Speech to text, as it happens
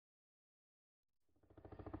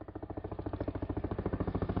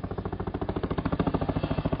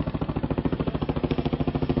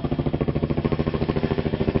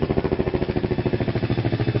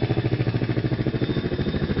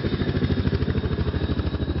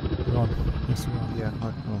Yes, we are. Yeah,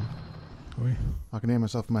 Are we? I can hear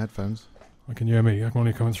myself in my headphones. I can hear me. I'm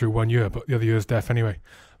only coming through 1 year, but the other year's deaf anyway.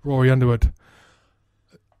 Rory Underwood,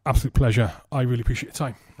 absolute pleasure. I really appreciate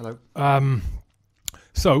your time. Hello.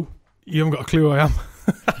 So, you haven't got a clue who I am.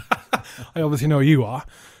 I obviously know who you are.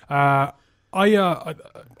 I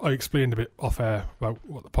explained a bit off air about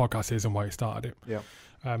what the podcast is and why I started it. Yeah.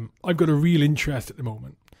 I've got a real interest at the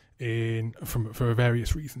moment for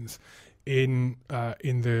various reasons in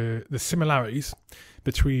the similarities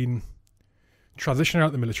between transitioning out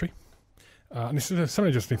of the military. And this is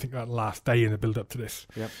something I just think about the last day in the build up to this.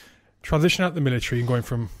 Yep. Transitioning out of the military and going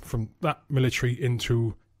from that military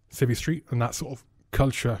into Civvy Street and that sort of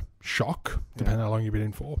culture shock, depending on how long you've been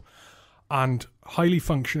in for, and highly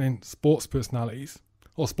functioning sports personalities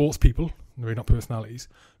or sports people, maybe not personalities,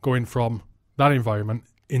 going from that environment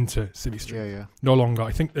into Civvy Street. Yeah. No longer.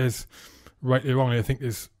 I think there's, rightly or wrongly, I think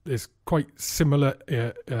there's quite similar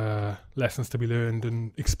lessons to be learned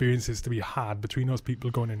and experiences to be had between those people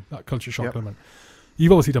going in that culture shock element.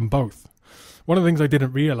 You've obviously done both. One of the things I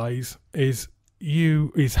didn't realise is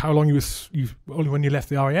how long only when you left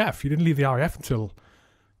the RAF. You didn't leave the RAF until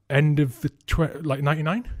end of the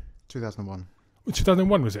 99. 2001.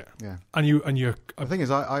 2001 was it? Yeah. And you. The thing is,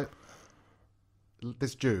 I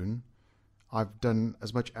this June, I've done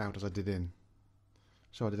as much out as I did in.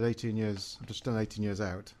 So I did 18 years. I've just done 18 years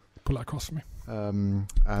out. Pull that across for me.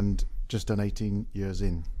 And just done 18 years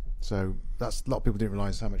in. So that's a lot of people didn't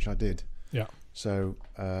realise how much I did. Yeah. So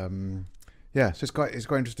so it's quite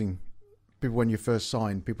interesting. People, when you first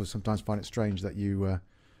sign, people sometimes find it strange that you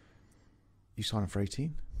sign up for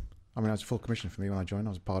 18. I mean, I was full commission for me when I joined.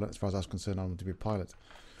 I was a pilot. As far as I was concerned, I wanted to be a pilot.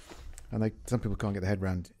 And some people can't get their head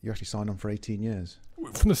around. You actually signed on for 18 years.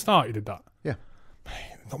 From the start, you did that? Yeah.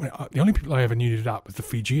 The only people I ever knew did that was the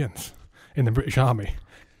Fijians in the British Army.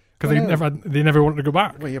 Because they never wanted to go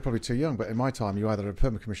back. Well, you're probably too young. But in my time, you either had a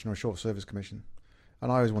permanent commission or a short service commission. And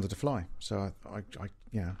I always wanted to fly. So, I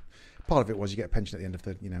part of it was you get a pension at the end of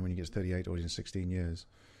when you get to 38 or in 16 years.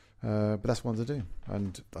 But that's what I wanted to do.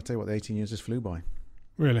 And I'll tell you what, the 18 years just flew by.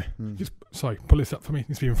 Really? Sorry, pull this up for me. It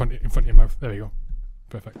needs to be in front of your mouth. There you go.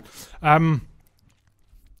 Perfect.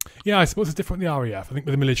 I suppose it's different with the RAF. I think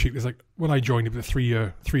with the military, it was like when I joined, it was a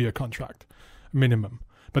 3-year contract minimum.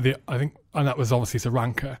 But and that was obviously it's a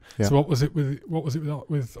ranker. Yeah. So what was it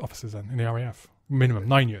with officers then in the RAF? Minimum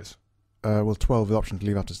 9 years. 12 with the option to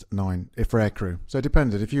leave after 9 if for aircrew. So it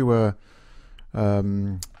depended. If you were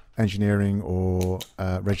engineering or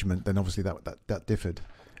regiment, then obviously that differed.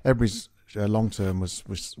 Everybody's long term was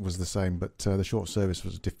the same, but the short service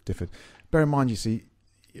was differed. Bear in mind, you see,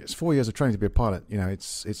 it's 4 years of training to be a pilot.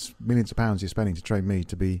 It's millions of pounds you're spending to train me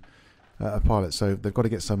to be a pilot. So they've got to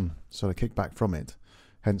get some sort of kickback from it.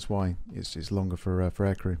 Hence why it's longer for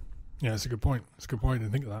aircrew. Yeah, that's a good point. It's a good point. I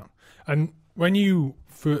didn't think of that. And when you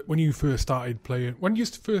first started playing, when did you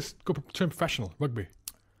first turn professional rugby?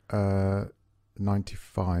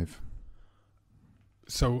 95.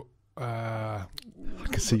 So I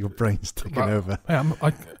can see your brain's ticking over.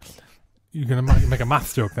 You're going to make a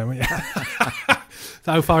maths joke then, weren't you?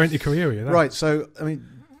 So how far into your career were you then? Right. So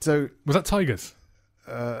was that Tigers?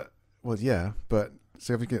 Well, yeah, but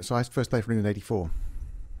so I first played for England in 84.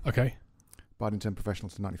 Okay. But I didn't turn professional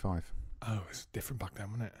to 95. Oh, it was different back then,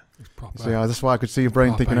 wasn't it? It was proper. So yeah, that's why I could see your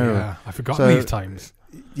brain thinking over. Yeah, I forgot these times.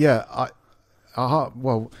 Yeah, half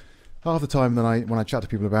the time when I chat to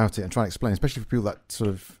people about it and try to explain, especially for people that sort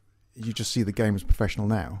of you just see the game as professional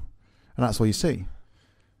now, and that's all you see.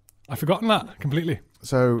 I've forgotten that completely.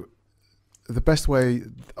 So the best way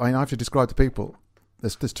I have to describe to people,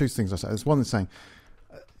 there's two things I say. There's one that's saying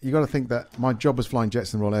you got to think that my job was flying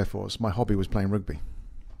jets in the Royal Air Force. My hobby was playing rugby.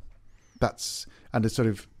 And to sort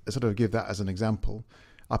of give that as an example,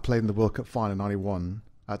 I played in the World Cup final in '91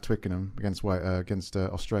 at Twickenham against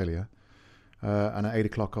Australia. And at 8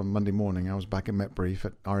 o'clock on Monday morning, I was back at Met Brief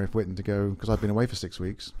at RAF Whitton to go, because I'd been away for 6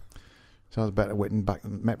 weeks. So I was back at Whitton, back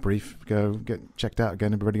at Met Brief, go get checked out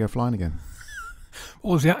again and be ready to go flying again.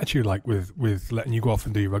 What was the attitude like with letting you go off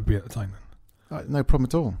and do your rugby at the time then? No problem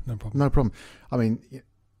at all. No problem. I mean,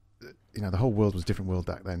 the whole world was a different world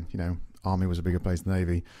back then. Army was a bigger place than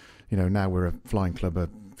Navy. Now we're a flying club, a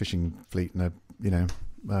fishing fleet, and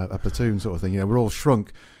a platoon sort of thing. We're all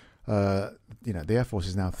shrunk. The Air Force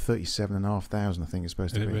is now 37,500, I think it's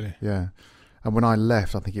supposed to be. Really? Yeah. And when I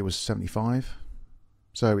left, I think it was 75.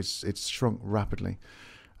 So it's shrunk rapidly.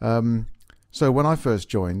 So when I first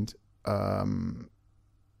joined,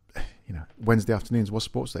 Wednesday afternoons was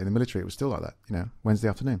sports day. In the military, it was still like that, Wednesday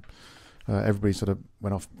afternoon. Everybody sort of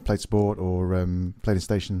went off, played sport or played in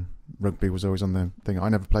station. Rugby was always on the thing. I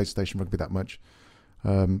never played station rugby that much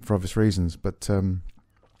for obvious reasons. But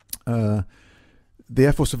The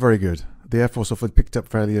Air Force are very good. The Air Force offered picked up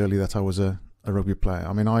fairly early that I was a rugby player.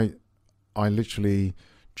 I mean, I literally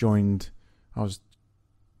joined. I was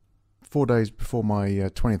 4 days before my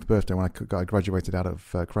 20th birthday when I graduated out of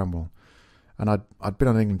Cranwell, and I'd been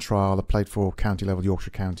on an England trial. I played for county level,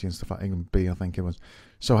 Yorkshire County and stuff like England B, I think it was.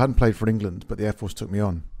 So I hadn't played for England, but the Air Force took me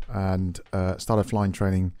on and started flying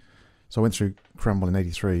training. So I went through Cranwell in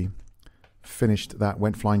 '83, finished that,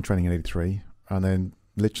 went flying training in '83, and then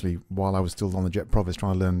literally while I was still on the Jet Provis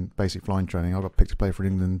trying to learn basic flying training, I got picked to play for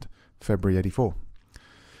England February '84.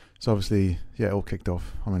 So obviously, yeah, it all kicked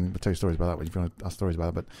off. I mean, we'll tell you stories about that when you want to ask stories about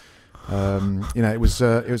it. But it was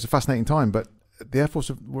a fascinating time. But the Air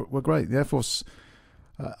Force were great. The Air Force,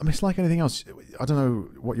 I mean, it's like anything else. I don't know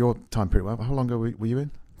what your time period was. How long ago were you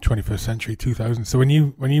in? 21st century, 2000. So when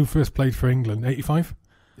you first played for England, 85?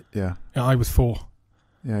 Yeah. I was 4.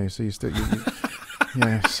 Yeah. So you still,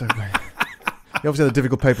 yeah. So you obviously had a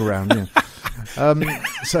difficult paper round. Yeah.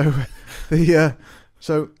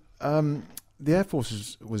 The Air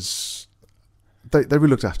Force was they really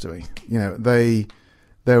looked after me.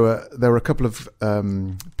 There were a couple of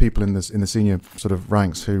people in the senior sort of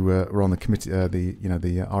ranks who were on the committee, the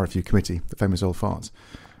RFU committee, the famous old farts,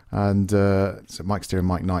 and so Mike Steer and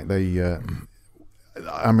Mike Knight.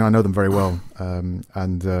 I mean, I know them very well, and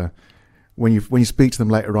when you speak to them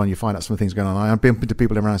later on, you find out some of the things going on. I bump into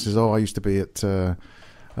people around and says, "Oh, I used to be at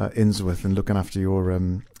Innsworth and looking after your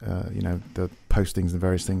the postings and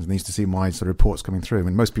various things, and they used to see my sort of reports coming through."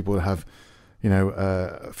 And most people would have,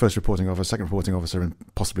 first reporting officer, second reporting officer, and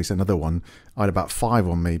possibly another one. I had about 5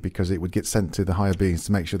 on me because it would get sent to the higher beings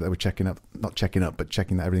to make sure that they were checking that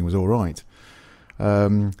everything was all right.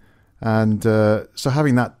 So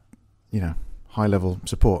having that, high level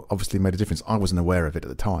support obviously made a difference. I wasn't aware of it at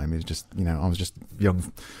the time. It was just, I was just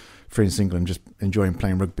young, free and single, and just enjoying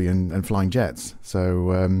playing rugby and flying jets.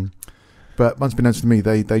 So, but once unbeknownst to me,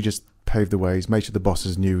 they just paved the ways, made sure the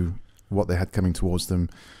bosses knew what they had coming towards them.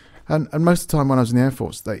 And most of the time when I was in the Air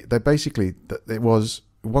Force, they basically, it was,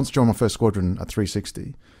 once I joined my first squadron at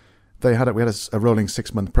 360, we had a rolling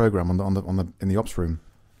 6-month program in the ops room,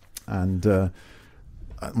 and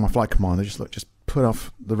my flight commander just put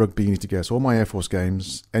off the rugby you need to go. So all my Air Force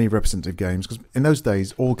games, any representative games, because in those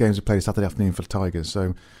days all games were played Saturday afternoon for the Tigers.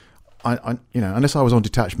 So I unless I was on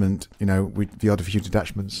detachment, with the other few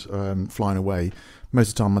detachments flying away, most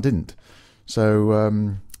of the time I didn't.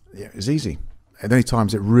 So it was easy. And the only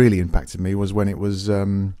times it really impacted me was when it was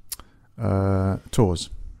tours.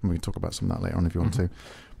 We can talk about some of that later on if you want to.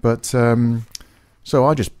 But so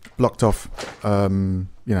I just blocked off, the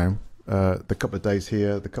couple of days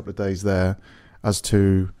here, the couple of days there, as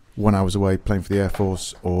to when I was away playing for the Air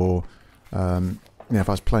Force, or if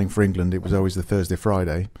I was playing for England, it was always the Thursday,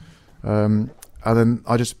 Friday, and then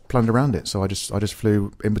I just planned around it. So I just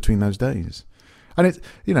flew in between those days, and it,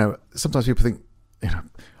 sometimes people think,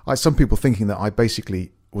 some people thinking that I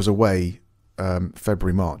basically was away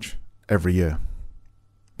February, March every year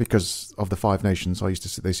because of the 5 nations.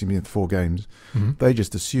 They see me in 4 games. Mm-hmm. They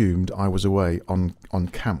just assumed I was away on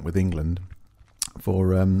camp with England for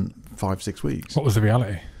 5-6 weeks. What was the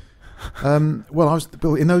reality? Well,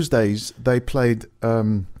 in those days they played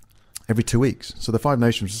every 2 weeks. So the 5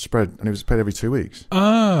 nations was spread, and it was played every 2 weeks.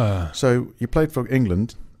 So you played for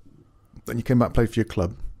England, then you came back and played for your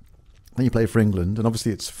club. Then you play for England, and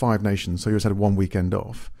obviously it's 5 nations, so you always had 1 weekend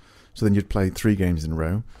off. So then you'd play 3 games in a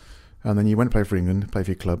row, and then you went to play for England, play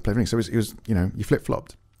for your club, play for England. So it was you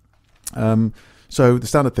flip-flopped. So the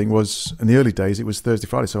standard thing was, in the early days, it was Thursday,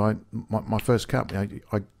 Friday. So my first cap, I had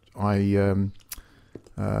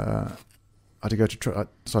to go to.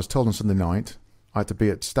 So I was told on Sunday night I had to be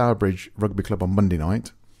at Stourbridge Rugby Club on Monday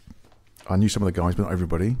night. I knew some of the guys, but not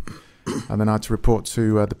everybody. And then I had to report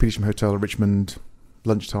to the Petersham Hotel at Richmond.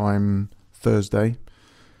 Lunchtime Thursday,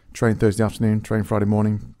 train Thursday afternoon, train Friday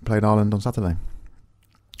morning, played Ireland on Saturday.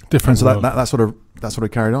 Different. So that sort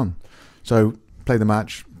of carried on. So played the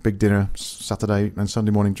match, big dinner Saturday, and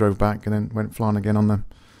Sunday morning drove back, and then went flying again on the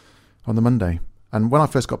Monday. And when I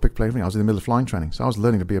first got picked playing, I was in the middle of flying training, so I was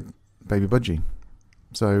learning to be a baby budgie.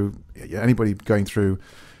 So anybody going through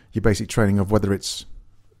your basic training, of whether it's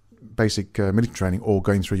basic military training or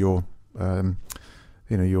going through your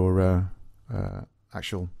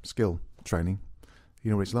actual skill training, you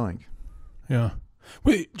know what it's like. Yeah.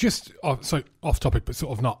 Wait, just off topic, but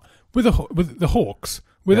sort of not. With the Hawks,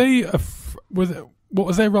 were they? What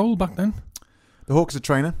was their role back then? The Hawks, a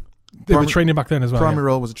trainer. They were training back then as well. Primary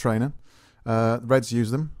role was a trainer. The Reds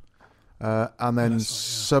used them, and then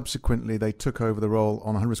subsequently they took over the role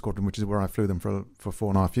on 100 Squadron, which is where I flew them for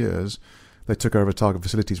 4.5 years. They took over a target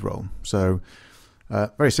facilities role. So,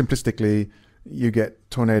 very simplistically, you get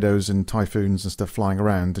tornadoes and typhoons and stuff flying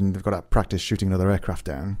around, and they've got to practice shooting another aircraft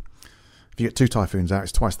down. If you get 2 typhoons out,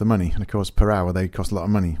 it's twice the money, and of course per hour they cost a lot of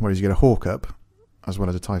money. Whereas you get a hawk up, as well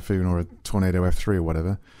as a typhoon or a tornado F3 or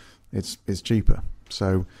whatever, it's cheaper.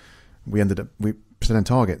 So we pretend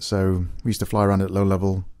target. So we used to fly around at low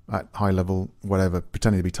level, at high level, whatever,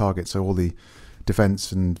 pretending to be targets. So all the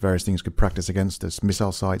defence and various things could practice against us,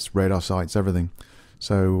 missile sites, radar sites, everything.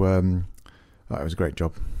 So it was a great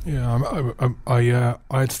job. Yeah,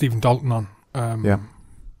 I had Stephen Dalton on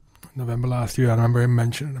November last year. I remember him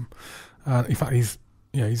mentioning him. In fact, he's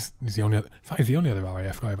the only other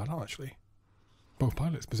RAF guy I've had on, actually. Both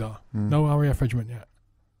pilots, bizarre. No RAF regiment yet.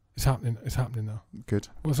 It's happening now. Good.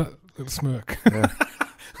 What's that little smirk?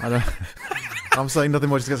 Yeah. I'm saying nothing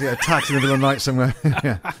more, just going to get attacked in the middle of the night somewhere.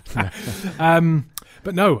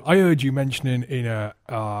 But no, I heard you mentioning in a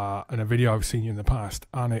video I've seen you in the past,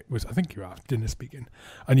 and it was, I think you were at dinner speaking,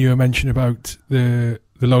 and you were mentioning about the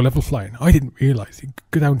low level flying. I didn't realise you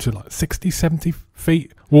could go down to like 60, 70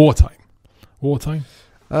 feet wartime. Yeah,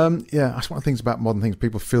 that's one of the things about modern things.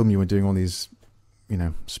 People film you and doing all these,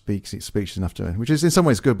 speeches and after, which is in some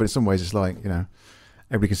ways good, but in some ways it's like,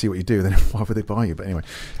 everybody can see what you do, then why would they buy you? But anyway,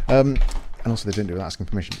 and also they didn't do it without asking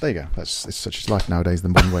permission. There you go. It's such life nowadays, the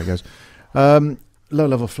modern way it goes. Low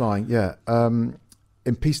level flying, yeah.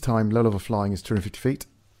 In peacetime, low level flying is 250 feet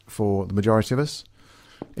for the majority of us.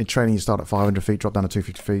 In training, you start at 500 feet, drop down to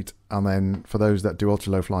 250 feet, and then for those that do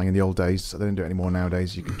ultra low flying in the old days, so they don't do it anymore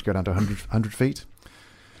nowadays, you can go down to 100 feet.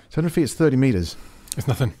 So 100 feet is 30 meters. It's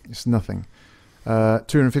nothing.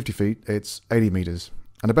 250 feet, it's 80 meters.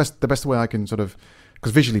 And the best way I can sort of,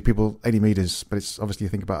 because visually people 80 meters, but it's obviously you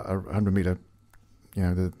think about a 100 meter,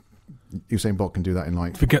 the Usain Bolt can do that in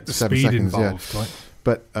like forget the 7 speed seconds, involved, yeah. Right?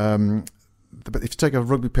 But if you take a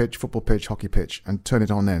rugby pitch, football pitch, hockey pitch, and turn it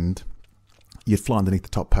on end, you'd fly underneath the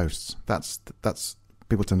top posts. That's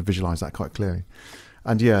people tend to visualise that quite clearly.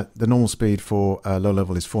 And yeah, the normal speed for low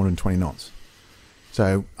level is 420 knots.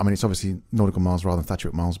 So I mean, it's obviously nautical miles rather than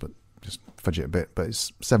statute miles, but just fudge it a bit. But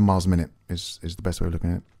it's 7 miles a minute is the best way of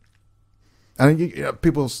looking at it. And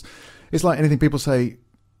it's like anything. People say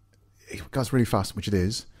it goes really fast, which it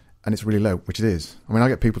is, and it's really low, which it is. I mean, I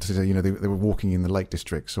get people to say, they were walking in the Lake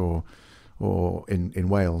Districts or in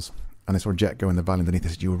Wales, and they saw a jet go in the valley underneath. They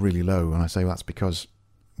said, you were really low. And I say, well, that's because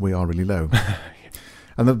we are really low.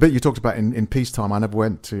 And the bit you talked about in peacetime, I never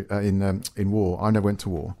went to, in war, I never went to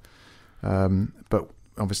war. But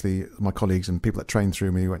obviously my colleagues and people that trained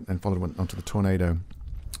through me went onto the Tornado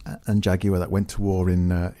and Jaguar that went to war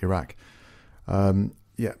in Iraq.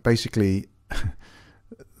 Basically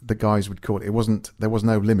the guys would call it, there was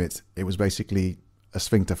no limit. It was basically a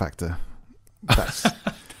sphincter factor. That's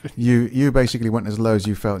you basically went as low as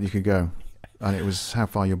you felt you could go, and it was how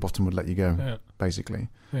far your bottom would let you go, basically.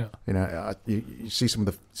 Yeah. You see some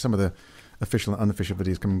of the official and unofficial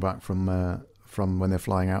videos coming back from when they're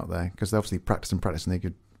flying out there, because they obviously practice and they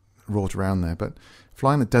could rort around there. But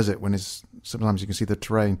flying the desert, sometimes you can see the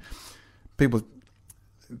terrain.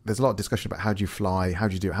 There's a lot of discussion about how do you fly, how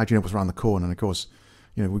do you do it, how do you know what's around the corner, and of course,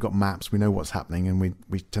 we've got maps, we know what's happening, and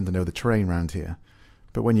we tend to know the terrain around here.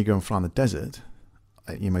 But when you go and fly in the desert,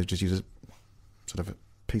 you may just use a sort of a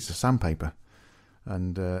piece of sandpaper,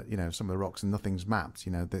 and some of the rocks, and nothing's mapped.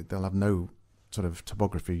 They'll have no sort of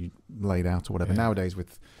topography laid out or whatever. Nowadays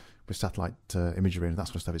with satellite imagery and that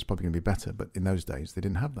sort of stuff, it's probably going to be better. But in those days, they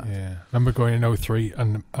didn't have that. Yeah, I remember going in 03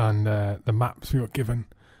 and the maps we were given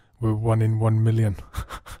were 1 in 1 million.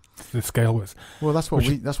 The scale was. Well, that's what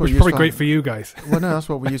we probably great for you guys. Well, no, that's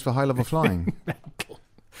what we use for high level flying.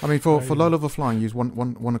 I mean, for low level flying, use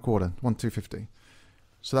 1.25, 1/250.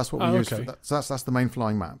 So that's what we use. Okay. That's the main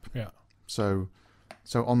flying map. Yeah. So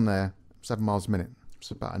on there, 7 miles a minute.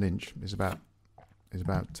 It's about an inch. Is about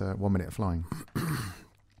 1 minute of flying.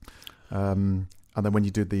 And then when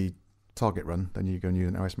you do the target run, then you go and use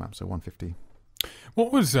an OS map. So 150.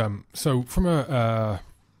 What was so from a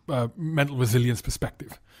mental resilience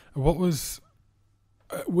perspective? What was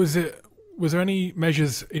there any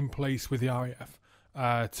measures in place with the RAF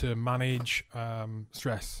to manage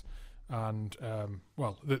stress and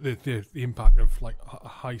the impact of like a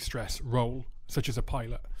high stress role, such as a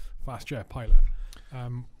pilot, fast jet pilot?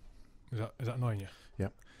 Is that annoying you? Yeah,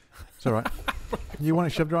 it's all right. You want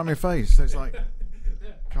it shoved around your face, so it's like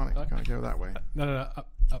can't go that way. No, up.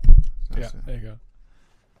 Yeah, there you go.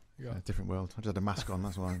 A different world. I just had a mask on.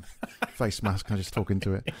 That's why face mask. I just talk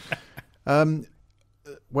into it.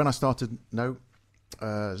 When I started, no,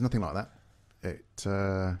 there's nothing like that.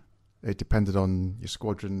 It depended on your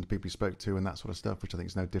squadron, the people you spoke to, and that sort of stuff, which I think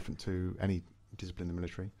is no different to any discipline in the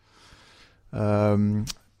military.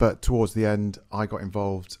 But towards the end, I got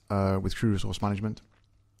involved with crew resource management.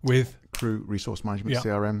 With? Crew resource management,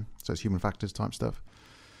 CRM, so it's human factors type stuff.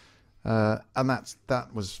 And that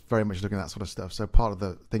was very much looking at that sort of stuff. So part of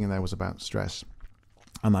the thing in there was about stress,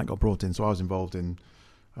 and that got brought in. So I was involved in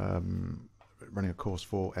running a course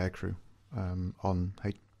for aircrew on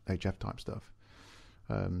HF type stuff.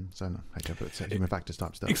 So not HF, but human factors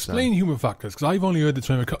type stuff. Explain human factors, because I've only heard the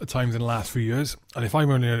term a couple of times in the last few years, and if I've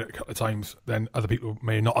only heard it a couple of times, then other people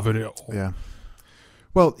may not have heard it at all. Yeah.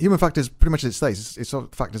 Well, human factors, pretty much as it states, it's sort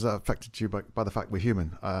of factors that are affected you by the fact we're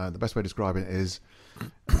human. The best way to describe it is,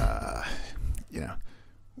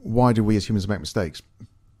 why do we as humans make mistakes?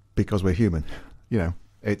 Because we're human.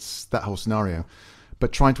 It's that whole scenario.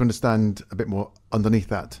 But trying to understand a bit more underneath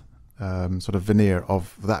that sort of veneer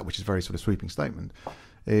of that, which is a very sort of sweeping statement,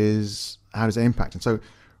 is how does it impact? And so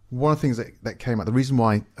one of the things that came out, the reason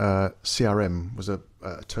why CRM was a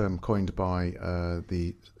term coined by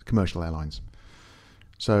the commercial airlines.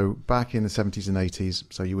 So back in the 70s and 80s,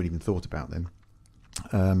 so you wouldn't even thought about them,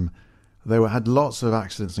 they had lots of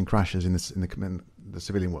accidents and crashes in the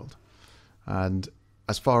civilian world. And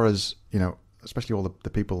as far as, especially all the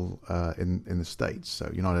people in the States,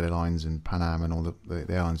 so United Airlines and Pan Am and all the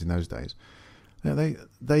airlines in those days,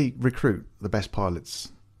 they recruit the best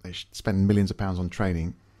pilots. They spend millions of pounds on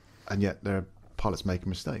training, and yet there are pilots making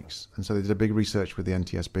mistakes. And so they did a big research with the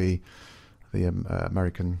NTSB, the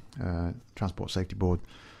American Transport Safety Board,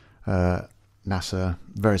 NASA,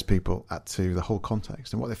 various people to the whole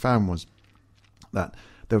context. And what they found was that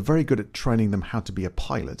they were very good at training them how to be a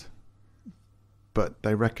pilot, but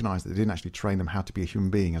they recognized that they didn't actually train them how to be a human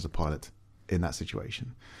being as a pilot in that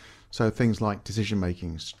situation. So things like decision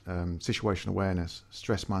making, situational awareness,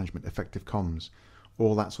 stress management, effective comms,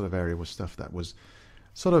 all that sort of area was stuff that was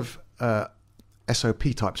sort of SOP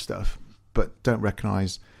type stuff, but don't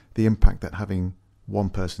recognize the impact that having one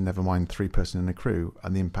person, never mind 3 person in a crew,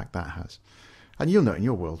 and the impact that has. And you'll know in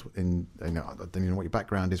your world, I don't know what your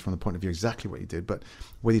background is from the point of view exactly what you did, but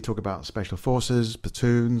whether you talk about special forces,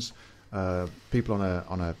 platoons, people on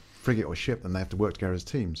a frigate or ship, and they have to work together as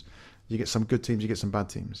teams. You get some good teams, you get some bad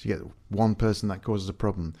teams. You get one person that causes a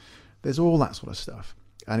problem. There's all that sort of stuff,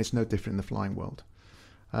 and it's no different in the flying world.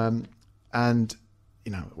 You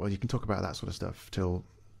can talk about that sort of stuff till,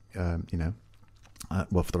 for the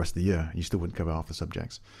rest of the year. You still wouldn't cover half the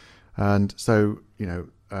subjects. And so,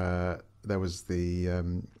 there was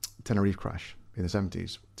the Tenerife crash in the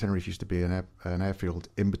 70s. Tenerife used to be an airfield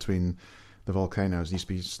in between the volcanoes. It used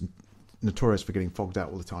to be notorious for getting fogged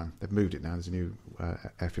out all the time. They've moved it now. There's a new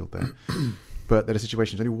airfield there. But there are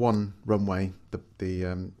situations, only one runway.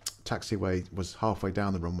 The taxiway was halfway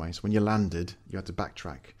down the runway. So when you landed, you had to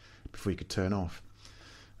backtrack before you could turn off.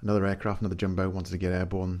 Another aircraft, another jumbo, wanted to get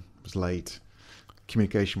airborne, was late.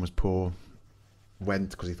 Communication was poor.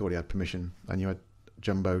 Went because he thought he had permission. And you had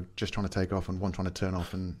jumbo just trying to take off and one trying to turn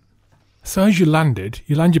off. And so as you land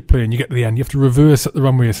your plane, you get to the end, you have to reverse at the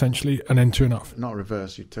runway essentially and then turn off. Not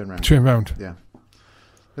reverse, you turn around. Turn around. Yeah.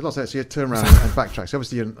 There's lots of that. So you turn around and backtrack. So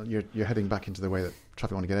obviously you're heading back into the way that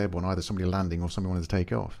traffic want to get airborne, either somebody landing or somebody wanted to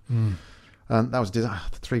take off. That was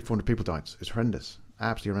 300-400 people died. It's horrendous.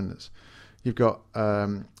 Absolutely horrendous. You've got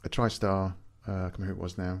a TriStar, I can't remember who it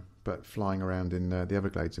was now, but flying around in the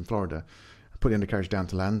Everglades in Florida, put the undercarriage down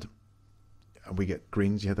to land, and we get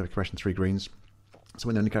greens. You have the question 3 greens. So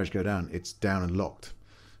when the undercarriage go down, it's down and locked,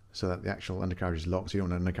 so that the actual undercarriage is locked. So you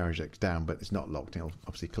don't want an undercarriage that's down, but it's not locked. It'll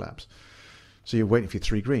obviously collapse. So you're waiting for your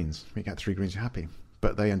 3 greens. When you get 3 greens, you're happy.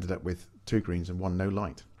 But they ended up with 2 greens and 1 no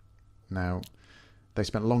light. Now, they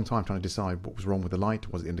spent a long time trying to decide what was wrong with the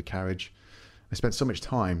light. Was it undercarriage? They spent so much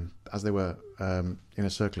time, as they were in a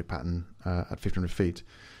circular pattern at 1,500 feet,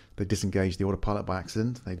 they disengaged the autopilot by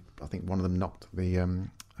accident. I think one of them knocked the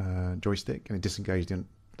joystick and it disengaged.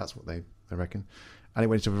 That's what they reckon. And it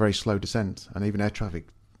went into a very slow descent. And even air traffic,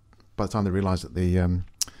 by the time they realised that the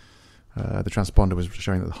transponder was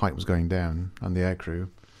showing that the height was going down, and the aircrew,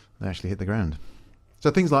 they actually hit the ground. So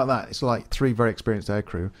things like that. It's like 3 very experienced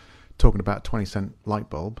aircrew talking about 20-cent light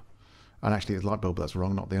bulb, and actually it's the light bulb that's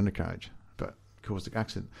wrong, not the undercarriage, but caused the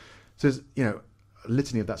accident. So there's a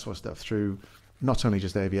litany of that sort of stuff through not only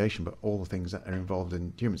just aviation, but all the things that are involved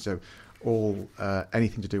in humans. So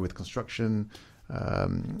anything to do with construction,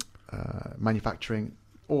 manufacturing,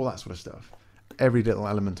 all that sort of stuff. Every little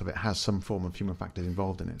element of it has some form of human factors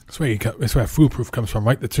involved in it. That's where foolproof comes from,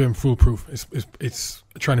 right? The term foolproof it's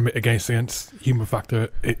trying to mitigate against human factor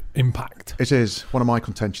impact. It is. One of my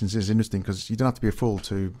contentions is interesting because you don't have to be a fool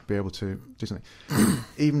to be able to do something.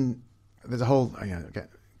 Even there's a whole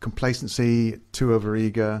complacency, too over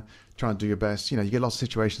eager, trying to do your best. You get lots of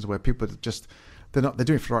situations where people just they're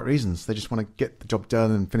doing it for the right reasons. They just want to get the job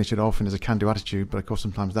done and finish it off, and there's a can-do attitude. But of course,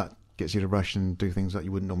 sometimes that gets you to rush and do things that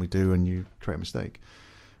you wouldn't normally do, and you create a mistake.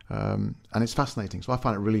 And it's fascinating. So I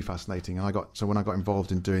find it really fascinating. And when I got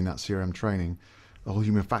involved in doing that CRM training, the whole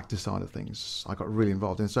human factor side of things, I got really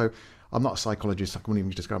involved in. So I'm not a psychologist. I wouldn't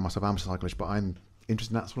even describe myself. I'm a psychologist, but I'm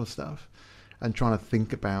interested in that sort of stuff and trying to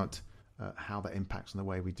think about how that impacts on the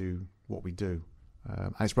way we do what we do.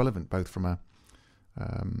 And it's relevant both from a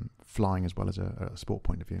flying as well as a sport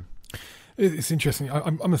point of view. It's interesting.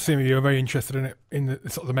 I'm assuming you're very interested in it, in the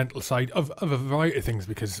sort of the mental side of a variety of things,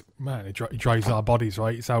 because man, it drives our bodies,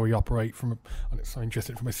 right? It's how we operate and it's so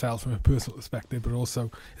interesting for myself from a personal perspective, but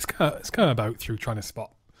also it's kind of about through trying to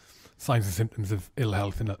spot signs and symptoms of ill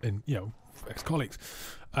health in ex-colleagues.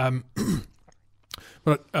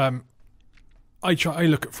 But I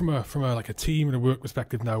look at from a like a team and a work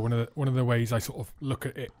perspective now. One of the ways I sort of look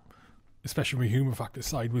at it, especially from a human factor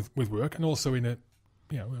side with work, and also in a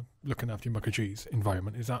looking after your Muckagee's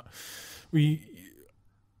environment, is that we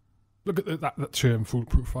look at that term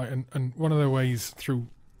foolproof, right? And one of the ways through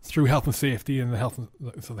health and safety and the health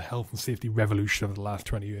and safety revolution over the last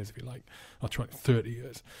 20 years, if you like, or 30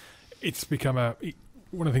 years, it's become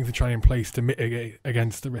one of the things they're trying in place to mitigate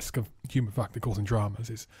against the risk of human factor causing dramas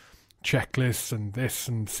is checklists and this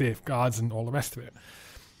and safeguards and all the rest of it.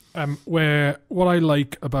 Where what I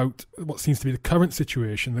like about what seems to be the current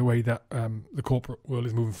situation, the way that the corporate world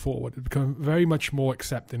is moving forward, it's become very much more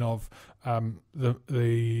accepting of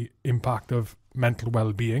the impact of mental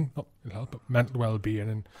well-being, not health, but mental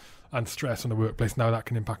well-being and stress on the workplace. Now that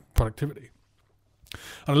can impact productivity.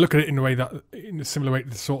 And I look at it in a way that, in a similar way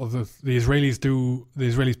to sort of the Israelis do. The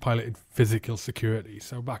Israelis piloted physical security.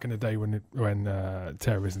 So back in the day when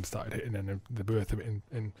terrorism started hitting, and the birth of it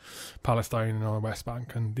in Palestine and on the West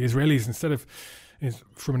Bank, and the Israelis,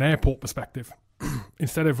 from an airport perspective,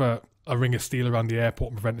 instead of a ring of steel around the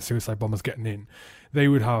airport and prevent the suicide bombers getting in, they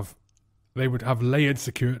would have layered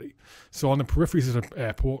security. So on the peripheries of the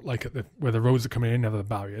airport, like where the roads are coming in, the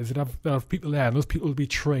barriers, they'd have people there, and those people would be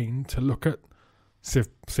trained to look at Civ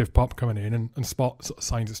Pop coming in and spot sort of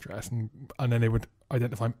signs of stress, and then they would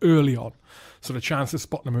identify them early on. So the chances of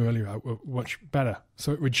spotting them earlier out were much better.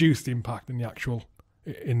 So it reduced the impact in the actual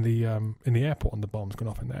in the airport and the bombs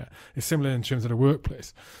going off in there. It's similar in terms of the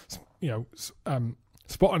workplace.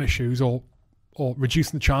 Spotting issues or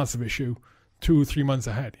reducing the chance of issue 2 or 3 months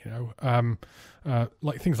ahead.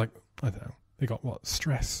 Like things like, I don't know, they got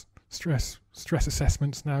stress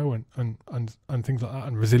assessments now and things like that,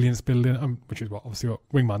 and resilience building, which is what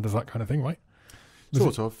Wingman does, that kind of thing, right?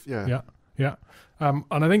 Sort of, yeah. And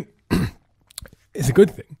I think it's a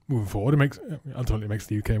good thing moving forward. Ultimately it makes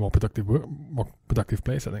the UK a more productive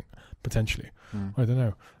place, I think, potentially. I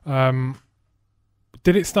don't know.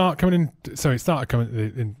 Did it start coming in? So it started coming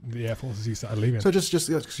in the Air Force as you started leaving. So just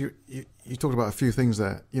because you talked about a few things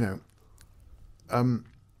there,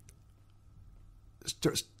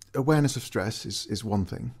 awareness of stress is one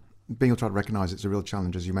thing. Being able to try to recognise it's a real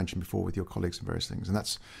challenge, as you mentioned before, with your colleagues and various things, and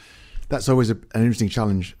that's always an interesting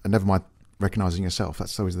challenge. And never mind recognising yourself;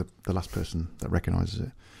 that's always the last person that recognises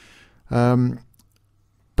it.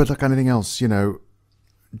 But like anything else,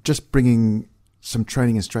 just bringing some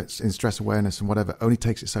training in stress awareness and whatever only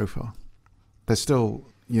takes it so far. There's still,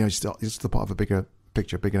 it's still part of a bigger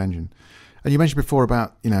picture, bigger engine. And you mentioned before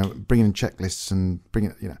about bringing in checklists and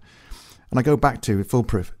bringing and I go back to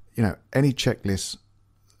foolproof. Any checklist,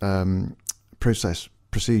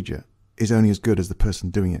 procedure is only as good as the person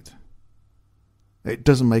doing it. It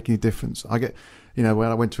doesn't make any difference. I get, when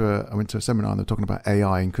I went to a seminar and they're talking about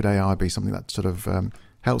AI and could AI be something that sort of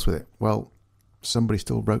helps with it? Well, somebody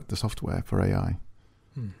still wrote the software for AI.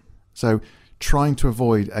 So trying to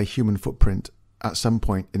avoid a human footprint at some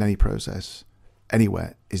point in any process,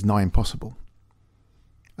 anywhere, is nigh impossible.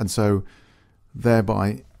 And so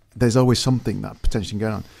thereby, there's always something that potentially can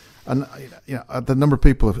go on. And the number of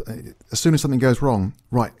people, as soon as something goes wrong,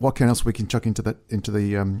 right, what else we can chuck into the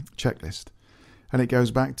checklist? And it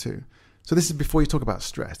goes back to, so this is before you talk about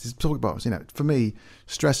stress. This is talk about, for me,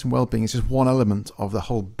 stress and well-being is just one element of the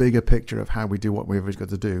whole bigger picture of how we do what we've got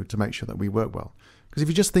to do to make sure that we work well. Because if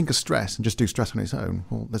you just think of stress and just do stress on its own,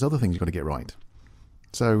 well, there's other things you've got to get right.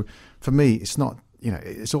 So for me, it's not,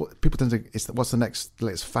 it's all, people tend to, it's what's the next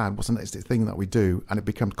latest fad, what's the next thing that we do, and it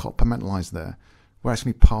becomes compartmentalized there. We're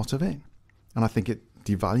actually part of it. And I think it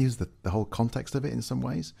devalues the whole context of it in some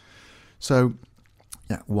ways. So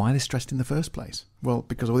why are they stressed in the first place? Well,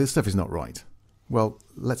 because all this stuff is not right. Well,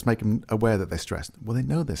 let's make them aware that they're stressed. Well, they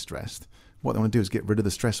know they're stressed. What they want to do is get rid of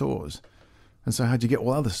the stressors. And so how do you get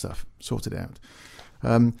all other stuff sorted out?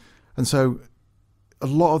 And so a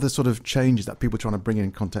lot of the sort of changes that people are trying to bring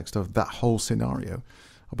in context of that whole scenario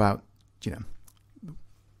about,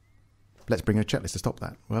 let's bring a checklist to stop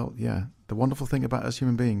that. Well, yeah, the wonderful thing about us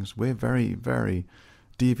human beings, we're very, very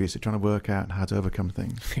devious at trying to work out how to overcome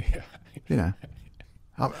things.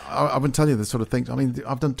 I would tell you the sort of things. I mean,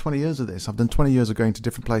 I've done 20 years of this. I've done 20 years of going to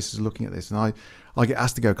different places looking at this, and I get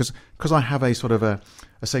asked to go because I have a sort of a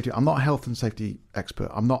safety. I'm not a health and safety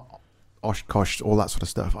expert. I'm not OSH, all that sort of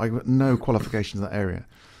stuff. I've got no qualifications in that area.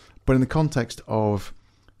 But in the context of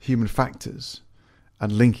human factors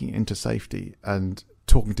and linking it into safety and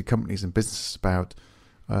talking to companies and businesses about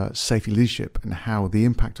safety leadership and how the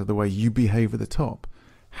impact of the way you behave at the top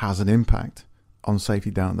has an impact on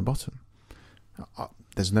safety down at the bottom.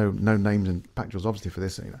 There's no names and factuals obviously for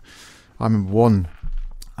this. I remember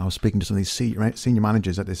I was speaking to some of these senior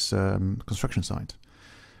managers at this construction site,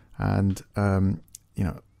 and what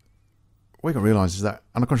you got to realise is that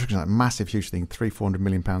on a construction site, massive, huge thing, £300-400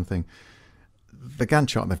 million thing, the Gantt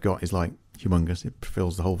chart they've got is like humongous. It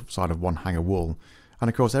fills the whole side of one hangar wall, and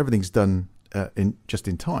of course everything's done just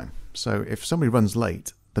in time. So if somebody runs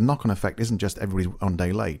late, the knock-on effect isn't just everybody's one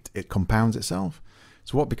day late; it compounds itself.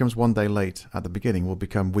 So what becomes one day late at the beginning will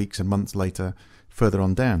become weeks and months later further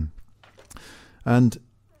on down. And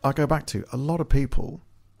I go back to a lot of people,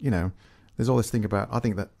 there's all this thing about, I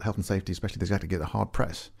think that health and safety, especially the executive, get a hard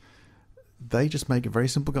press. They just make very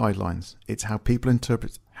simple guidelines. It's how people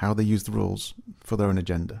interpret how they use the rules for their own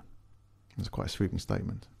agenda. That's quite a sweeping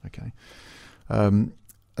statement. Okay. And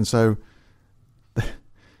so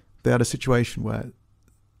they had a situation where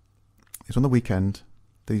it's on the weekend.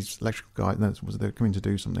 These electrical guys, they're coming to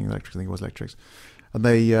do something. Electrics, I think it was electrics, and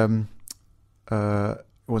they it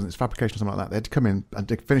wasn't, it's fabrication or something like that. They had to come in and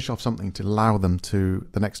to finish off something to allow them to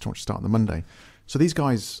the next tranche to start on the Monday. So these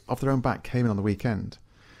guys, off their own back, came in on the weekend,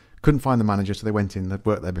 couldn't find the manager, so they went in. They'd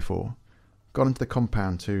worked there before, got into the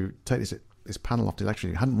compound to take this panel off the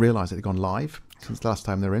electricity. Hadn't realised it had gone live since the last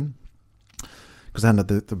time they were in, because they hadn't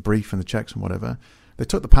had the brief and the checks and whatever. They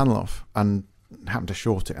took the panel off and happened to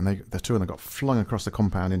short it, and the two of them got flung across the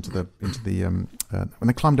compound into the when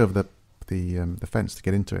they climbed over the fence to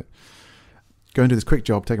get into it. Go and do this quick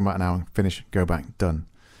job, take them about an hour, finish, go back, done.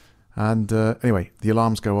 And anyway, the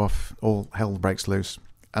alarms go off, all hell breaks loose,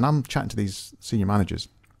 and I'm chatting to these senior managers,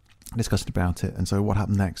 discussing about it. And so, what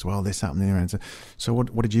happened next? Well, this happened here. And so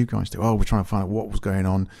what did you guys do? Oh, we're trying to find out what was going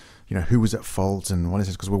on. Who was at fault and what is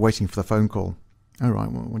this? Because we're waiting for the phone call. Oh, right.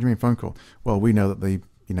 Well, what do you mean phone call? Well, we know that the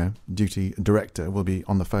duty director will be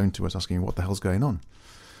on the phone to us asking what the hell's going on.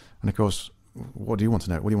 And of course, what do you want to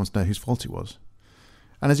know? Well, you want to know whose fault it was.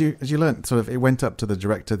 And as you learnt, sort of, it went up to the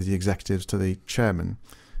director, the executives, to the chairman.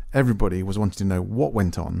 Everybody was wanting to know what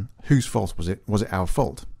went on, whose fault was it? Was it our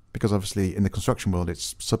fault? Because obviously in the construction world,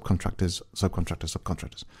 it's subcontractors.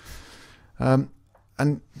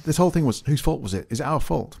 And this whole thing was, whose fault was it? Is it our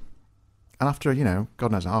fault? And after,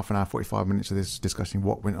 God knows, half an hour, 45 minutes of this discussing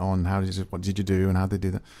what went on, what did you do, and how they do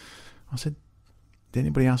that, I said, did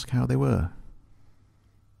anybody ask how they were?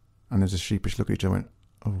 And there's a sheepish look at each other and went,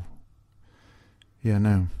 oh, yeah,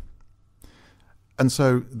 no. And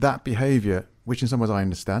so that behaviour, which in some ways I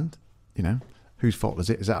understand, whose fault is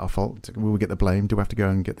it? Is that our fault? Will we get the blame? Do we have to go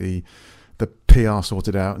and get the PR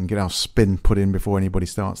sorted out and get our spin put in before anybody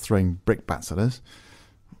starts throwing brickbats at us?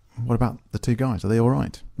 What about the two guys? Are they all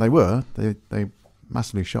right? They were. They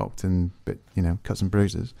massively shocked and cuts and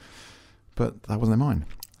bruises, but that wasn't their mind.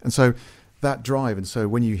 And so that drive. And so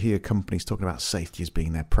when you hear companies talking about safety as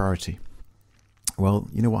being their priority, well,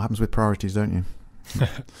 you know what happens with priorities, don't you?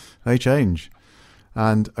 They change.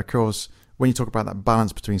 And of course, when you talk about that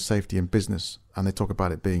balance between safety and business, and they talk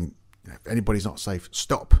about it being, if anybody's not safe,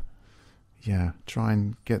 stop. Yeah, try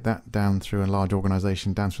and get that down through a large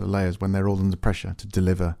organisation, down through the layers when they're all under pressure to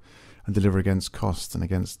deliver against cost and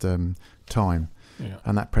against time. Yeah.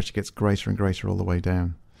 And that pressure gets greater and greater all the way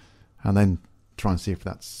down. And then try and see if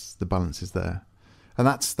the balance is there. And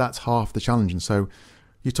that's half the challenge. And so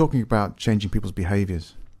you're talking about changing people's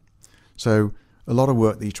behaviours. So a lot of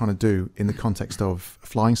work that you're trying to do in the context of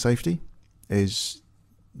flying safety is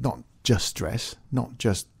not just stress, not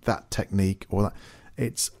just that technique or that.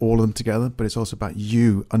 It's all of them together, but it's also about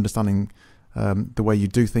you understanding the way you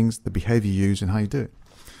do things, the behaviour you use, and how you do it.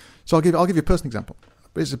 So I'll give you a personal example.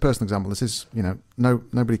 This is a personal example. This is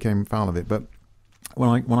nobody came foul of it. But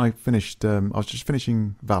when I finished, I was just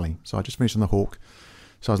finishing Valley, so I just finished on the Hawk.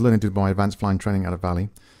 So I was learning to do my advanced flying training out of Valley,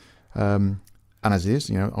 and as is,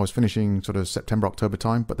 I was finishing sort of September, October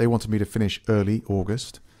time, but they wanted me to finish early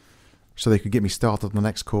August, so they could get me started on the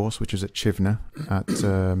next course, which was at Chivner at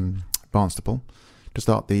Barnstaple, to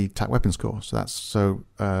start the TAC weapons course. So that's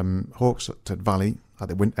Hawks at Valley, at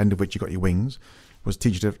the end of which you got your wings. was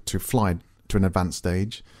teaching you to fly to an advanced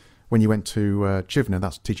stage. When you went to Chivna,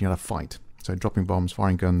 that's teaching you how to fight. So dropping bombs,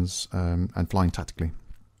 firing guns, and flying tactically.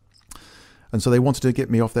 And so they wanted to get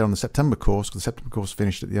me off there on the September course, because the September course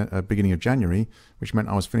finished at the beginning of January, which meant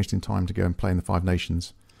I was finished in time to go and play in the Five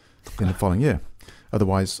Nations in the following year.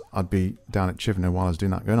 Otherwise, I'd be down at Chivna while I was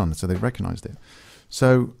doing that going on. So they recognised it.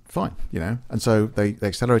 So fine, and so they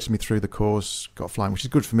accelerated me through the course, got flying, which is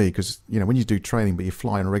good for me because, when you do training but you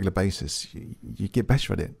fly on a regular basis, you get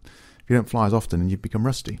better at it. If you don't fly as often, you become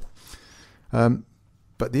rusty.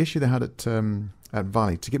 But the issue they had at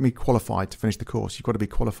Valley, to get me qualified to finish the course, you've got to be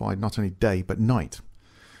qualified not only day but night.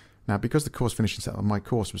 Now, because the course finished in September, my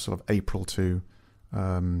course was sort of April to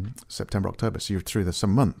September, October, so you're through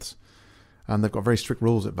some months. And they've got very strict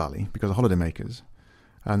rules at Valley because of holidaymakers.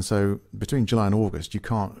 And so between July and August, you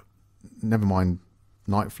can't, never mind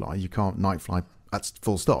night fly, you can't night fly at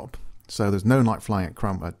full stop. So there's no night flying at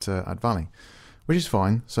Valley, which is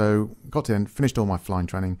fine. So got to the end, finished all my flying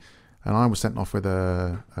training, and I was sent off with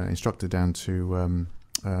an instructor down to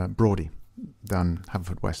Brawdy, down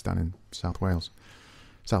Haverfordwest, down in southwest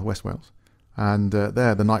Wales. And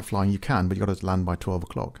there, the night flying you can, but you've got to land by 12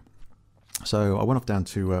 o'clock. So I went off down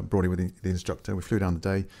to Brawdy with the instructor. We flew down the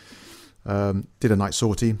day, did a night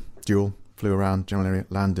sortie, dual, flew around, general area,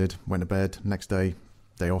 landed, went to bed. Next day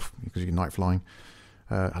off because you're night flying.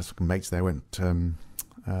 Had some mates there, went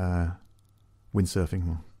windsurfing,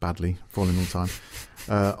 well, badly, falling all the time,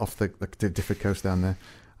 off the different coast down there.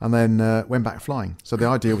 And then went back flying. So the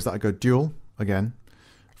idea was that I'd go dual again,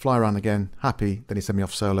 fly around again, happy. Then he sent me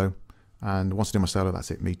off solo. And once I do my solo,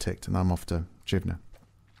 that's it, me ticked. And I'm off to Chivna.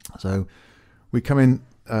 So we come in,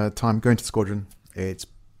 time going to the squadron, it's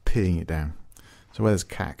peeing it down. So weather's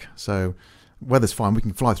cack. So weather's fine, we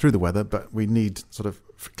can fly through the weather, but we need sort of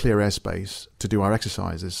clear airspace to do our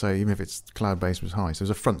exercises. So even if it's cloud-based, was high. So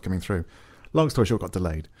there's a front coming through. Long story short, got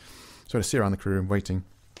delayed. So I had to sit around the crew room waiting.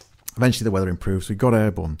 Eventually the weather improved, so we got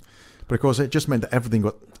airborne. But of course, it just meant that everything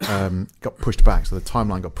got pushed back. So the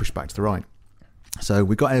timeline got pushed back to the right. So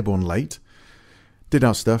we got airborne late, did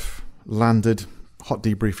our stuff, landed, hot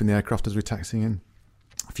debrief in the aircraft as we were taxiing in.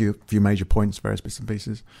 A few major points, various bits and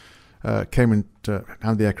pieces. Came and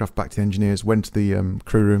handed the aircraft back to the engineers, went to the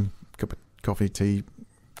crew room, cup of coffee, tea,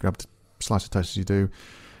 grabbed a slice of toast as you do,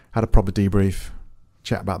 had a proper debrief,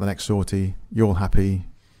 chat about the next sortie. You're all happy.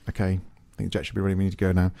 Okay, I think the jet should be ready. We need to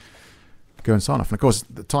go now. Go and sign off. And of course,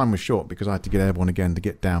 the time was short because I had to get airborne again to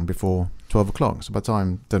get down before 12 o'clock. So by the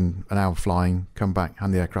time done an hour flying, come back,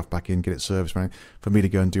 hand the aircraft back in, get it serviced, for me to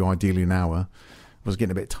go and do ideally an hour, was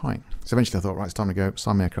getting a bit tight. So eventually I thought, right, it's time to go,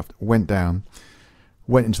 sign my aircraft. Went down,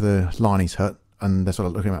 went into the Liney's hut, and they're sort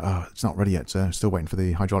of looking at, oh, it's not ready yet, sir. Still waiting for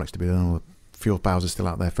the hydraulics to be done. All the fuel bowsers are still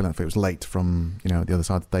out there filling up. It was late from, the other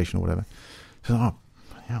side of the station or whatever. So,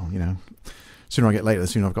 hell, sooner I get later, the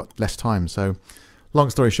sooner I've got less time. So long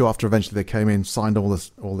story short, after eventually they came in, signed all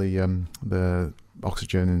the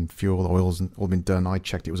oxygen and fuel, oils, and all been done. I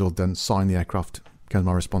checked it was all done, signed the aircraft, became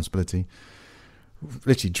my responsibility.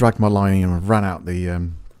 Literally dragged my line and ran out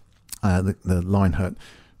the line hut.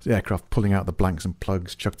 The aircraft, pulling out the blanks and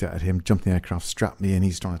plugs, chucked it at him, jumped in the aircraft, strapped me in.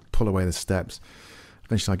 He's trying to pull away the steps.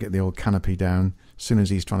 Eventually I get the old canopy down. As soon as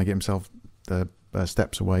he's trying to get himself the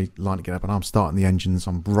steps away, line to get up, and I'm starting the engines.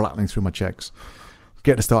 I'm rattling through my checks.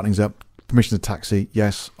 Get the startings up. Permission to taxi.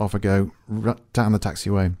 Yes, off I go. Down the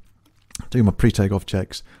taxiway. Do my pre-takeoff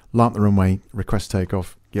checks. Line up the runway. Request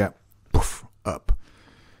takeoff. Yep. Poof. Up.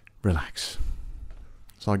 Relax.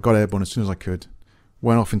 So I got airborne as soon as I could.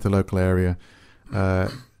 Went off into the local area.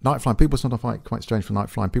 Night flying. People sometimes find it quite strange for night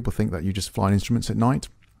flying. People think that you just fly instruments at night.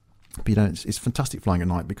 But you don't. It's fantastic flying at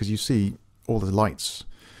night because you see all the lights.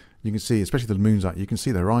 You can see, especially the moon's out, you can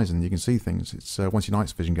see the horizon, you can see things. It's once your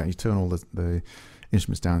night vision goes, you turn all the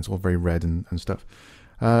instruments down, it's all very red and stuff.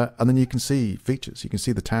 And then you can see features, you can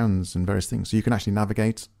see the towns and various things. So you can actually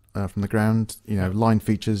navigate from the ground, line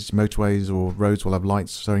features, motorways or roads will have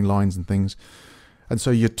lights showing lines and things. And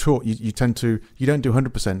so you're taught, you tend to, you don't do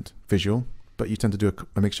 100% visual, but you tend to do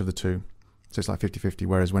a mixture of the two. So it's like 50-50,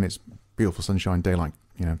 whereas when it's beautiful sunshine day like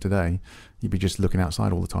today, you'd be just looking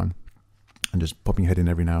outside all the time and just popping your head in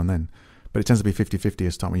every now and then. But it tends to be 50-50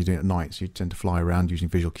 as time when you're doing it at night, so you tend to fly around using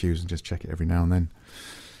visual cues and just check it every now and then.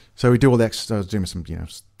 So we do all the exercises, doing some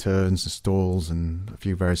turns and stalls and a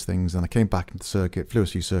few various things, and I came back into the circuit, flew a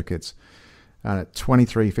few circuits, and at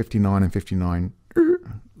 23, 59 and 59,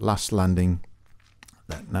 last landing.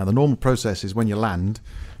 Now the normal process is when you land,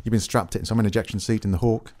 you've been strapped in, so I'm in an ejection seat in the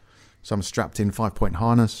Hawk, so I'm strapped in 5-point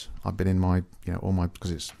harness. I've been in my, all my,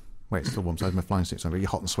 because it's still warm, so I have my flying suit, so I'm really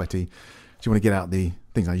hot and sweaty. So you want to get out the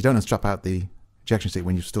things. Now you don't unstrap out the ejection seat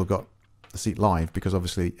when you've still got the seat live, because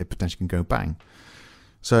obviously it potentially can go bang.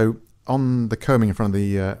 So on the combing in front of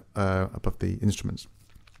the above the instruments,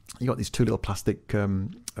 you got these two little plastic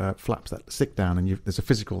flaps that stick down, and there's a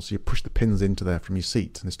physical, so you push the pins into there from your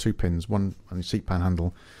seat. And there's two pins, one on your seat pan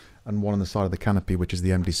handle, and one on the side of the canopy, which is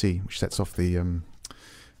the MDC, which sets off the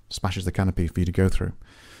smashes the canopy for you to go through.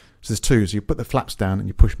 So there's two, so you put the flaps down and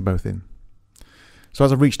you push them both in. So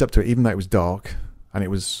as I reached up to it, even though it was dark and it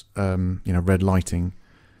was red lighting,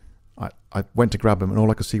 I went to grab them, and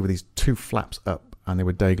all I could see were these two flaps up, and they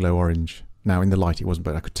were day glow orange. Now in the light it wasn't,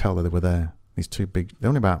 but I could tell that they were there. These two big, they're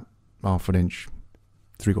only about half an inch,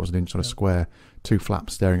 3/4 of an inch sort of square, two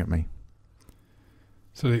flaps staring at me.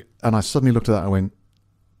 And I suddenly looked at that and I went,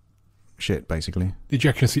 shit, basically. Did you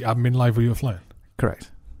actually see admin live while you were flying?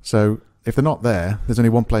 Correct. So if they're not there, there's only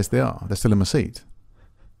one place they are. They're still in my seat.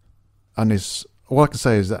 And all I can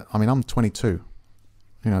say is that, I mean, I'm 22.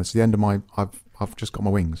 It's the end of I've just got my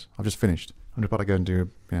wings. I've just finished. I'm about to go and do,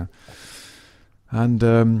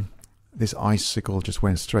 And this icicle just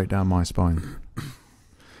went straight down my spine.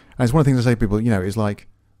 And it's one of the things I say to people, is like,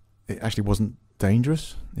 it actually wasn't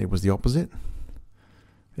dangerous. It was the opposite.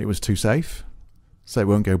 It was too safe. So it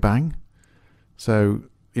won't go bang. So,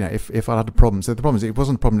 if I had a problem, so the problem is it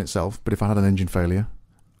wasn't a problem in itself, but if I had an engine failure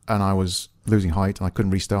and I was losing height and I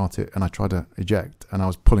couldn't restart it and I tried to eject and I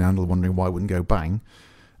was pulling handle wondering why it wouldn't go bang,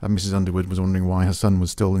 and Mrs. Underwood was wondering why her son was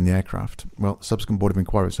still in the aircraft, well, subsequent board of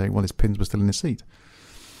inquiry would say, well, his pins were still in his seat.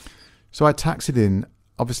 So I taxied in.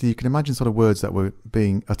 Obviously, you can imagine sort of words that were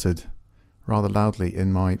being uttered rather loudly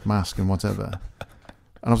in my mask and whatever.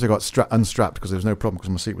 And obviously I got unstrapped because there was no problem because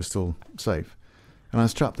my seat was still safe. And I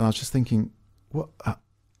unstrapped and I was just thinking, what,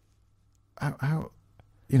 how,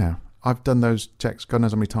 I've done those checks God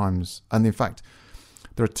knows how many times. And in fact,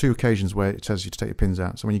 there are two occasions where it tells you to take your pins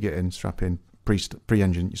out. So when you get in, strap in,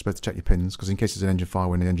 pre-engine, you're supposed to check your pins because in case there's an engine fire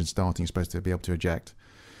when the engine's starting, you're supposed to be able to eject.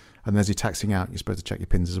 And as you're taxiing out, you're supposed to check your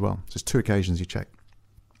pins as well. So there's two occasions you check.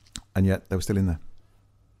 And yet they were still in there.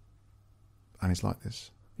 And it's like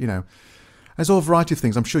this, There's all a variety of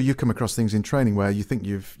things. I'm sure you've come across things in training where you think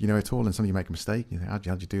you know it all, and suddenly you make a mistake. You think, how'd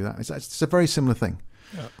you do that? It's a very similar thing.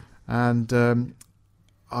 Yeah. And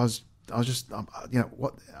I was just,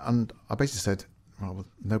 what? And I basically said, well,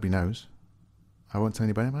 nobody knows. I won't tell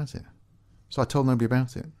anybody about it. So I told nobody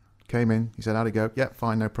about it. Came in. He said, how'd it go? Yeah,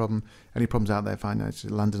 fine, no problem. Any problems out there? Fine. No, it's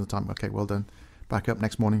landed on time. Okay, well done. Back up.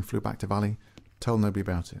 Next morning, flew back to Valley. Told nobody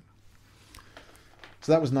about it.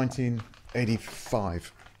 So that was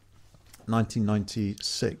 1985.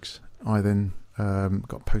 1996, I then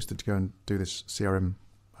got posted to go and do this CRM.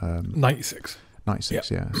 96.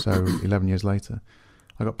 96, yeah. So 11 years later,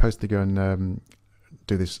 I got posted to go and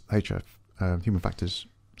do this HF, Human Factors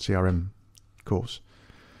CRM course.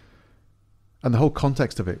 And the whole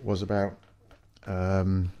context of it was about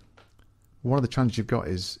one of the challenges you've got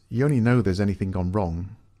is you only know there's anything gone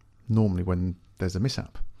wrong normally when there's a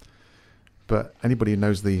mishap. But anybody who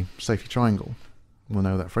knows the safety triangle will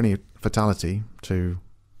know that for any fatality to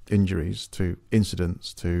injuries to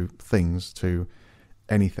incidents to things to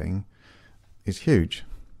anything is huge.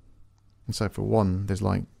 And so for one, there's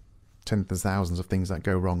like tens of thousands of things that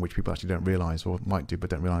go wrong which people actually don't realise or might do but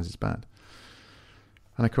don't realise it's bad.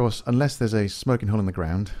 And of course, unless there's a smoking hole in the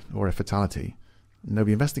ground or a fatality,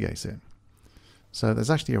 nobody investigates it. So there's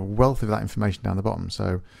actually a wealth of that information down the bottom.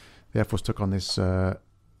 So the Air Force took on this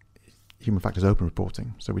Human Factors open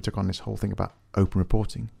reporting. So we took on this whole thing about open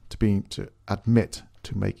reporting, to admit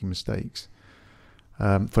to making mistakes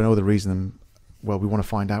for no other reason than, well, we want to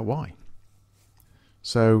find out why.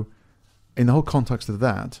 So in the whole context of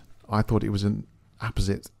that, I thought it was an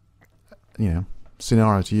opposite,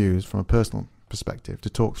 scenario to use from a personal perspective to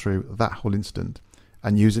talk through that whole incident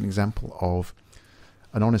and use an example of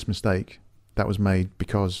an honest mistake that was made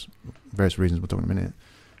because various reasons we'll talk in a minute,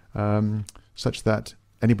 such that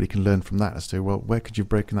anybody can learn from that as to, well, where could you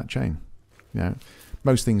break in that chain?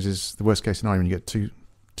 Most things is the worst case scenario when you get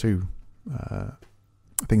two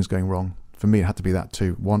things going wrong. For me, it had to be that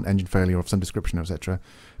too. One, engine failure of some description, etc.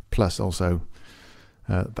 Plus also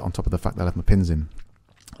on top of the fact that I left my pins in.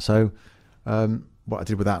 So what I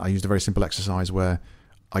did with that, I used a very simple exercise where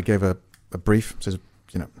I gave a brief, says,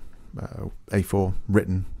 A4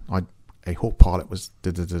 written. A Hawk pilot was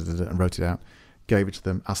and wrote it out, gave it to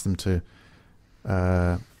them, asked them to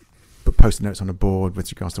put post-it notes on a board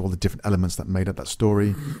with regards to all the different elements that made up that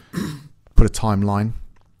story, put a timeline,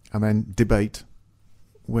 and then debate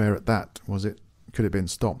where at that was it could have been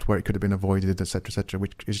stopped, where it could have been avoided, etc.,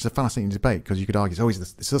 which is just a fascinating debate because you could argue,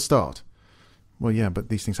 this is a start. Well, yeah, but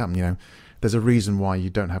these things happen, There's a reason why you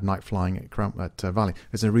don't have night flying at Valley.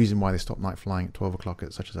 There's a reason why they stop night flying at 12 o'clock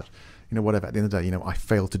at such and such. Whatever. At the end of the day, I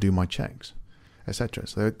failed to do my checks. etc.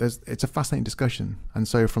 So it's a fascinating discussion. And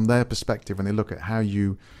so from their perspective, when they look at how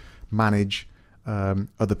you manage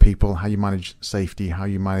other people, how you manage safety, how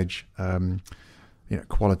you manage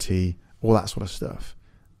quality, all that sort of stuff,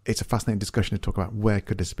 it's a fascinating discussion to talk about where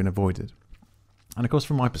could this have been avoided. And of course,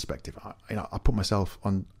 from my perspective, I put myself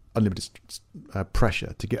on unlimited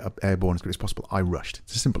pressure to get up airborne as quickly as possible. I rushed.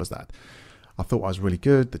 It's as simple as that. I thought I was really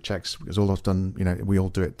good. The checks, because all I've done, we all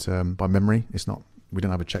do it by memory. It's not, we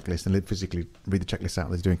don't have a checklist and physically read the checklist out.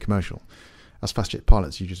 They're doing commercial. As fast jet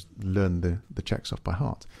pilots, you just learn the checks off by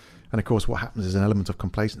heart. And of course, what happens is an element of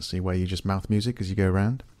complacency where you just mouth music as you go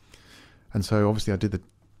around. And so obviously I did the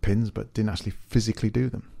pins, but didn't actually physically do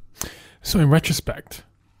them. So in retrospect,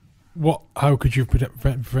 how could you have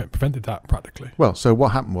prevented that practically? Well, so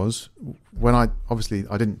what happened was, when I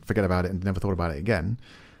didn't forget about it and never thought about it again.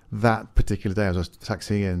 That particular day, I was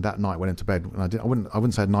taxiing in. That night, went into bed, and I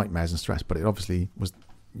wouldn't say nightmares and stress, but it obviously was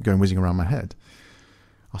going whizzing around my head.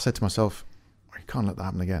 I said to myself, "I can't let that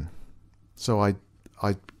happen again." So I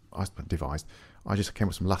devised. I just came up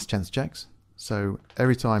with some last chance checks. So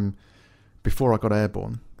every time before I got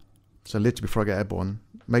airborne, so literally before I get airborne,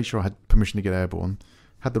 make sure I had permission to get airborne,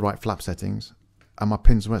 had the right flap settings, and my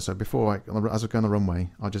pins went. So before as I was going on the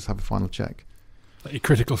runway, I just have a final check. Like your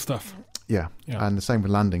critical stuff. Yeah, and the same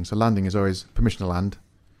with landing. So landing is always permission to land,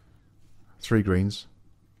 3 greens,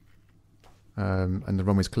 and the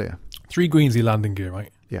runway's clear. 3 greens, your landing gear, right?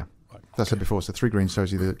 Yeah, right. As I said before, so 3 greens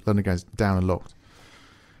shows you the landing gear is down and locked.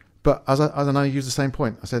 But as I use the same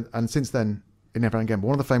point, I said, and since then, it never happened again. But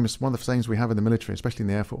one of the sayings we have in the military, especially in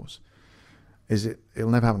the Air Force, is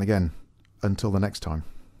it'll never happen again until the next time.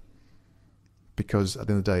 Because at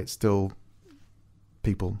the end of the day, it's still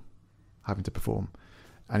people having to perform.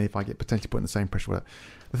 And if I get potentially put in the same pressure,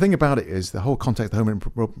 the thing about it is the whole context, the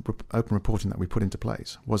open reporting that we put into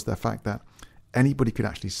place was the fact that anybody could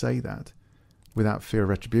actually say that without fear of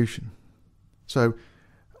retribution. So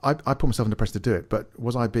I put myself under pressure to do it, but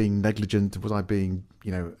was I being negligent? Was I being,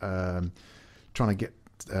 trying to get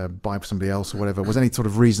by for somebody else or whatever? Was any sort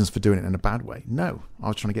of reasons for doing it in a bad way? No, I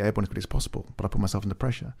was trying to get airborne as quickly as possible, but I put myself under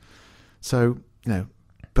pressure. So,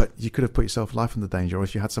 but you could have put yourself life under danger, or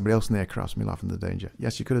if you had somebody else in the aircraft, your life under danger.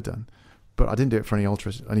 Yes, you could have done, but I didn't do it for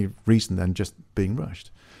any reason than just being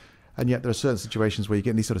rushed. And yet there are certain situations where you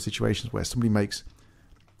get in these sort of situations where somebody makes,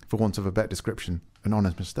 for want of a better description, an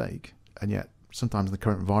honest mistake, and yet sometimes in the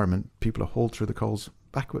current environment, people are hauled through the coals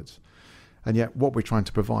backwards. And yet what we're trying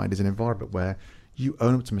to provide is an environment where you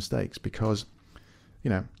own up to mistakes, because,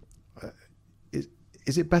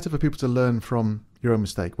 is it better for people to learn from your own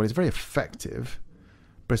mistake? Well, it's very effective,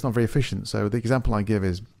 but it's not very efficient. So the example I give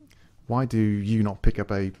is, why do you not pick up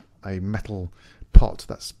a metal pot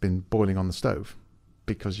that's been boiling on the stove?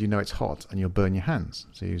 Because you know it's hot and you'll burn your hands.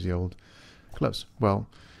 So you use the old gloves. Well,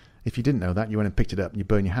 if you didn't know that, you went and picked it up and you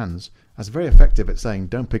burn your hands. That's very effective at saying,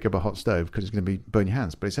 don't pick up a hot stove because it's going to burn your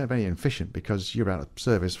hands. But it's very inefficient because you're out of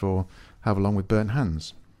service for however long with burnt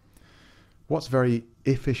hands. What's very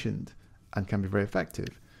efficient and can be very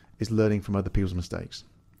effective is learning from other people's mistakes.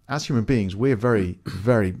 As human beings, we're very,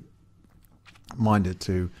 very minded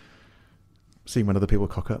to seeing when other people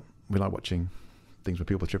cock up. We like watching things where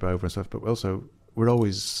people trip over and stuff, but we're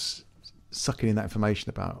always sucking in that information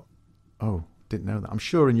about, oh, didn't know that. I'm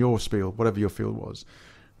sure in your field, whatever your field was,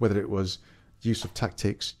 whether it was use of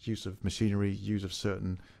tactics, use of machinery, use of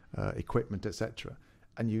certain equipment, etc.,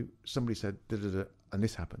 and somebody said, da-da-da, and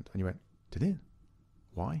this happened, and you went, did it?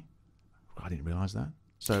 Why? I didn't realise that.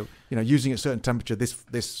 So, using a certain temperature,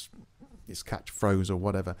 this catch froze or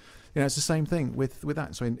whatever. It's the same thing with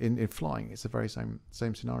that. So in flying, it's the very same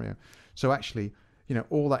scenario. So actually,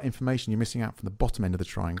 all that information you're missing out from the bottom end of the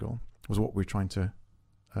triangle was what we're trying to,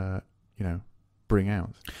 bring out.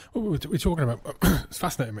 Well, we're talking about, it's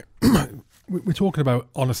fascinating, mate. We're talking about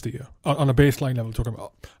honesty here. On a baseline level, talking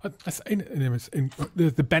about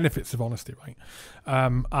the benefits of honesty, right?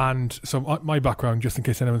 And so my background, just in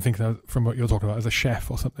case anyone thinks from what you're talking about, as a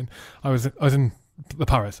chef or something, I was in the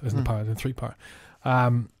Paris, in 3 Paris.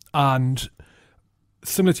 And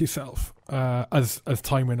similar to yourself, as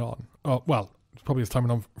time went on, probably as time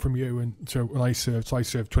went on from you, and so when I served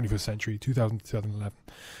 21st century, 2000 to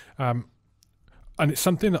 2011. And it's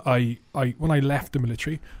something that I when I left the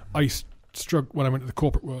military, I struggled when I went to the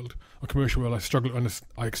corporate world or commercial world. I struggled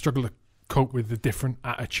to cope with the different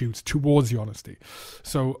attitudes towards the honesty.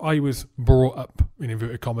 So I was brought up, in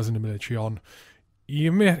inverted commas, in the military on,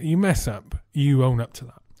 you mess up, you own up to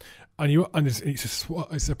that. And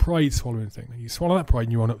it's a pride swallowing thing. You swallow that pride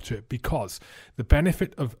and you own up to it, because the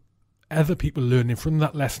benefit of other people learning from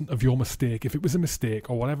that lesson of your mistake, if it was a mistake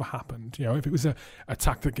or whatever happened, if it was a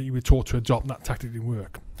tactic that you were taught to adopt and that tactic didn't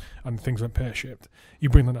work, and things went pear-shaped, you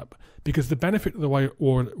bring that up because the benefit of the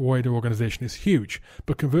wider organisation is huge,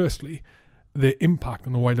 but conversely, the impact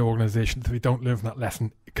on the wider organisation if they don't learn from that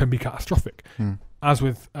lesson can be catastrophic. As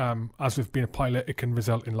with being a pilot, it can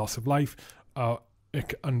result in loss of life.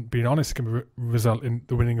 And being honest, it can result in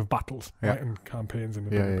the winning of battles, right, and campaigns in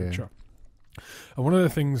the bigger picture. And one of the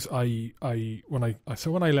things when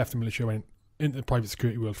I left the military, I went into the private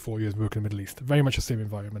security world 4 years working in the Middle East. Very much the same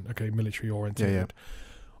environment, military oriented.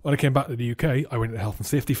 When I came back to the UK, I went into health and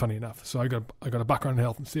safety, funny enough. So I got a background in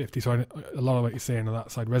health and safety. So a lot of what you're saying on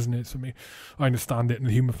that side resonates with me. I understand it, and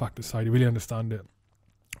the human factor side, I really understand it.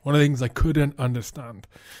 One of the things I couldn't understand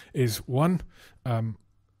is, one,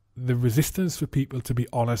 the resistance for people to be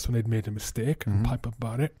honest when they'd made a mistake and pipe up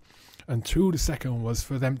about it. And two, the second one was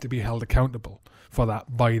for them to be held accountable for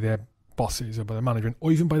that by their bosses or by the management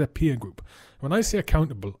or even by their peer group. When I say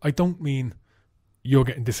accountable, I don't mean you're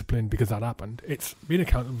getting disciplined because that happened. It's being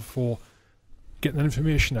accountable for getting that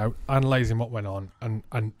information out, analysing what went on,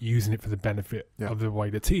 and using it for the benefit of the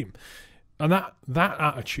wider team. And that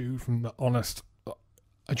attitude from the honest,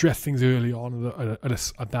 address things early on at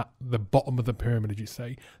the bottom of the pyramid, as you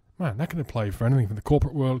say, man, that can apply for anything from the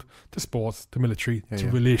corporate world to sports to military to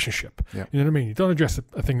relationship. You know what I mean? You don't address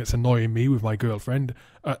a thing that's annoying me with my girlfriend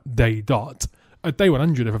at day dot. At day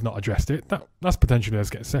 100, if I've not addressed it, that's potentially us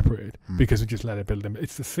getting separated because we just let it build them.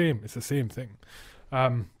 It's the same thing.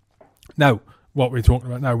 Now, what we're talking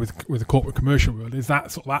about now with the corporate commercial world is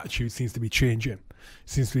that sort of attitude seems to be changing.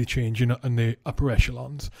 In the upper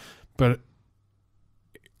echelons, but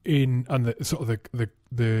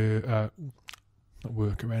not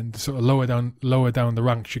worker end, sort of lower down the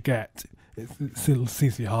ranks you get, it still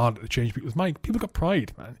seems to be harder to change people's mind. People got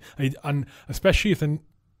pride, man, and especially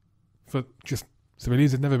for just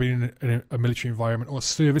civilians who've never been in a military environment or a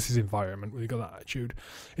services environment where you've got that attitude,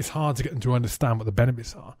 it's hard to get them to understand what the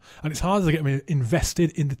benefits are. And it's hard to get them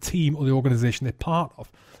invested in the team or the organisation they're part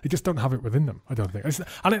of. They just don't have it within them, I don't think.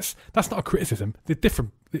 That's not a criticism. They're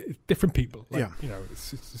different people.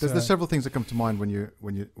 There's several things that come to mind when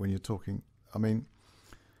you're talking. I mean,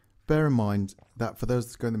 bear in mind that for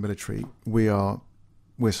those that go in the military,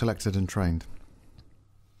 we're selected and trained.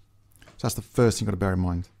 So that's the first thing you've got to bear in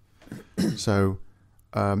mind. So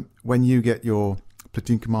when you get your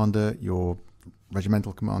platoon commander, your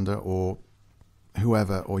regimental commander, or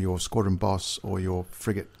whoever, or your squadron boss, or your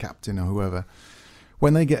frigate captain, or whoever,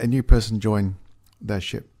 when they get a new person join their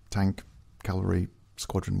ship, tank, cavalry,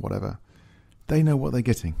 squadron, whatever, they know what they're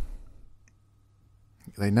getting.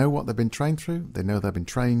 They know what they've been trained through. They know they've been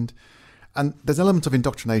trained. And there's an element of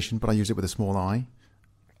indoctrination, but I use it with a small I.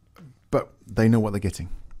 But they know what they're getting.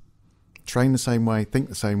 Train the same way, think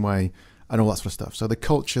the same way, and all that sort of stuff. So the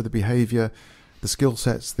culture, the behaviour, the skill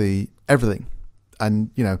sets, the everything. And,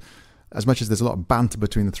 as much as there's a lot of banter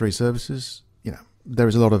between the three services, there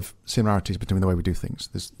is a lot of similarities between the way we do things.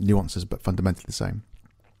 There's nuances, but fundamentally the same.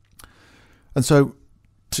 And so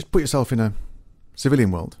to put yourself in a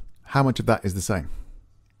civilian world, how much of that is the same?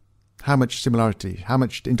 How much similarity, how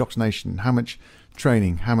much indoctrination, how much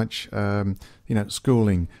training, how much,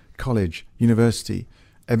 schooling, college, university,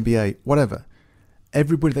 MBA, whatever.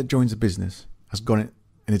 Everybody that joins a business has got it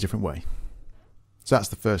in a different way. So that's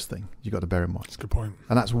the first thing you've got to bear in mind. That's a good point.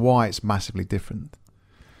 And that's why it's massively different.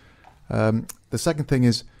 The second thing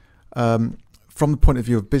is, from the point of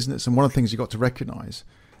view of business, and one of the things you've got to recognise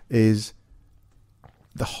is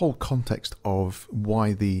the whole context of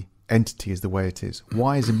why the entity is the way it is.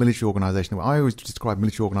 Why is a military organisation? I always describe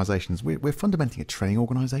military organisations, we're fundamentally a training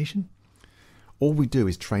organisation. All we do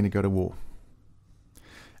is train to go to war.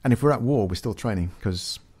 And if we're at war, we're still training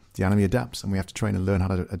because the enemy adapts and we have to train and learn how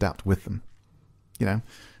to adapt with them.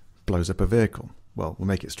 Blows up a vehicle. Well, we'll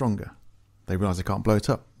make it stronger. They realise they can't blow it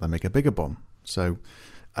up. They make a bigger bomb. So,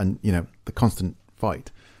 and, the constant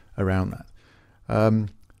fight around that.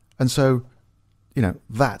 And so,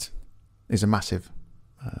 that is a massive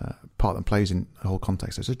part that plays in the whole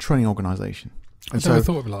context. It's a training organisation. I never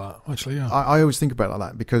thought of it like that, actually, yeah. I always think about it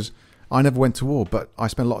like that because I never went to war, but I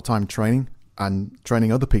spent a lot of time training and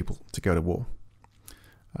training other people to go to war.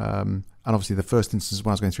 And obviously the first instance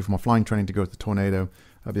when I was going through for my flying training to go to the Tornado,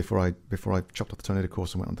 before I chopped off the Tornado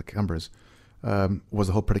course and went on the Canberras, was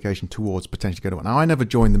the whole predication towards potentially go to war. Now, I never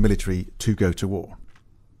joined the military to go to war,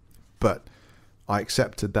 but I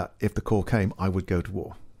accepted that if the call came, I would go to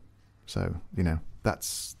war. So,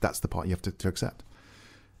 that's the part you have to accept.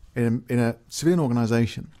 In a civilian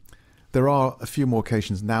organisation, there are a few more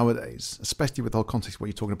occasions nowadays, especially with the whole context of what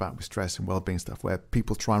you're talking about with stress and well-being stuff, where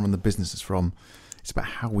people try and run the businesses from, it's about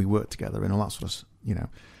how we work together and all that sort of,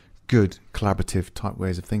 good collaborative type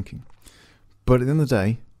ways of thinking. But at the end of the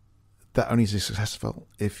day, that only is successful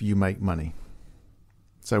if you make money.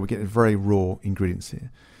 So we're getting very raw ingredients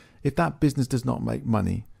here. If that business does not make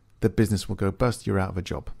money, the business will go bust. You're out of a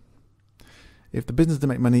job. If the business doesn't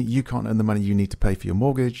make money, you can't earn the money you need to pay for your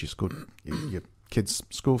mortgage, your school, your kids'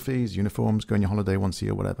 school fees, uniforms, go on your holiday once a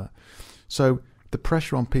year, whatever. So the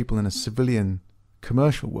pressure on people in a civilian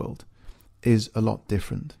commercial world is a lot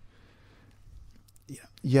different.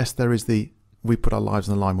 Yes, there is we put our lives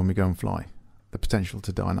on the line when we go and fly, the potential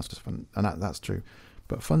to die, and that's just fun, and that's true.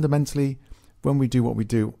 But fundamentally, when we do what we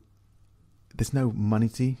do, there's no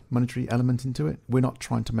monetary element into it. We're not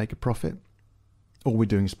trying to make a profit. All we're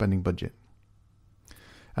doing is spending budget.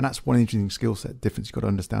 And that's one interesting skill set difference. You've got to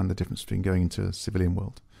understand the difference between going into a civilian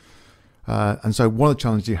world. And so one of the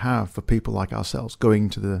challenges you have for people like ourselves going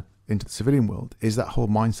into the civilian world is that whole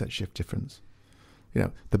mindset shift difference. You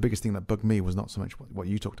know, the biggest thing that bugged me was not so much what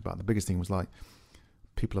you talked about. The biggest thing was like,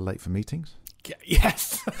 people are late for meetings.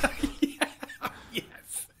 Yes.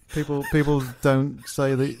 Yes. People don't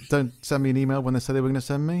send me an email when they say they were going to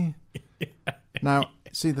send me. Now,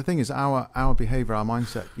 see, the thing is, our behavior, our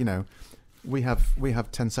mindset, you know, we have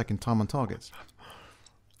 10-second time on targets.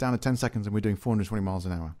 Down to 10 seconds and we're doing 420 miles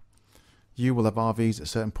an hour. You will have RVs at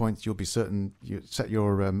certain points. You'll be certain, you set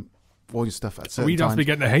your all your stuff at certain We'd times. have to be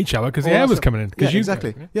getting a H hour because the air was coming in. Yeah,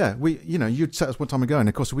 exactly. Yeah, you'd set us one time ago, and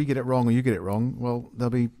of course, if we get it wrong or you get it wrong, well, there'll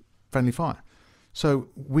be friendly fire. So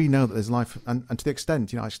we know that there's life, and to the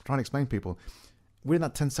extent, you know, I try to explain to people, we're in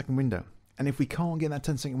that 10-second window, and if we can't get in that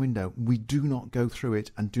 10-second window, we do not go through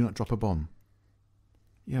it and do not drop a bomb.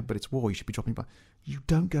 Yeah, but it's war. You should be dropping bombs. You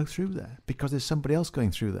don't go through there because there's somebody else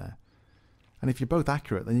going through there, and if you're both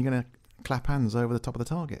accurate, then you're going to clap hands over the top of the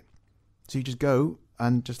target. So you just go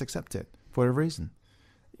and just accept it for whatever reason.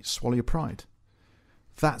 You swallow your pride.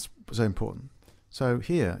 That's so important. So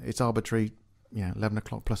here, it's arbitrary, 11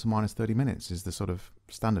 o'clock plus or minus 30 minutes is the sort of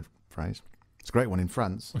standard phrase. It's a great one in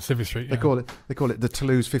France. On Civvy Street, They call it the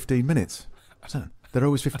Toulouse 15 minutes. So they're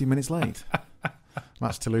always 15 minutes late.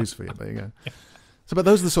 That's Toulouse for you. There you go. So, but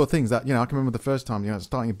those are the sort of things that, I can remember the first time,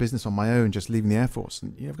 starting a business on my own, just leaving the Air Force.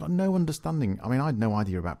 And I've got no understanding. I mean, I had no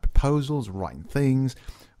idea about proposals, writing things,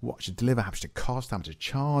 what I should deliver, how much it cost, how much to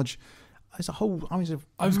charge. It's a whole, I was going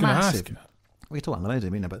to ask. We can talk about that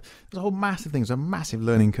later, but there's a whole massive thing. It's a massive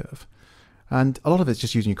learning curve. And a lot of it's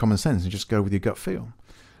just using your common sense and just go with your gut feel.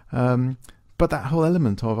 But that whole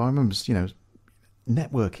element of, I remember,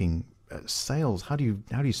 networking, sales, how do you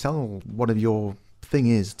sell whatever your thing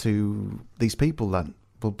is to these people that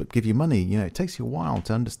will give you money? It takes you a while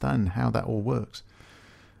to understand how that all works.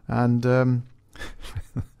 And I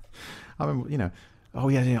remember, I'll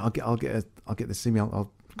get this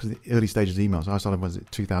email because the early stages of emails. I started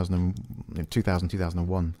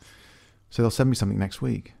 2001. So they'll send me something next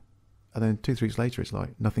week, and then 2-3 weeks later, it's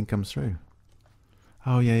like nothing comes through.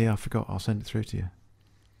 Oh yeah, I forgot. I'll send it through to you.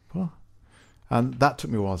 What? And that took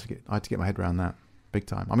me a while I had to get my head around that big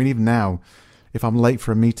time. I mean, even now, if I'm late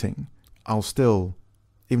for a meeting, I'll still,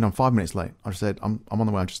 even I'm 5 minutes late. I said I'm on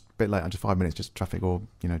the way. I'm just a bit late. I'm just 5 minutes, just traffic or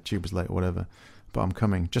tube was late or whatever. But I'm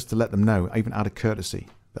coming, just to let them know, even out of courtesy,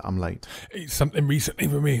 that I'm late. It's something recently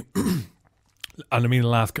for me, and I mean the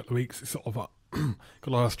last couple of weeks, it's sort of got a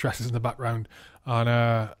lot of stresses in the background,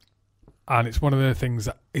 and it's one of the things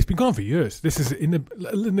that it's been going on for years. This is in the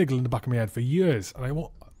little niggle in the back of my head for years, and I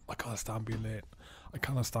can't stand being late. I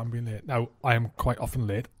cannot stand being late. Now, I am quite often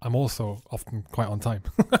late. I'm also often quite on time.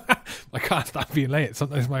 I can't stand being late.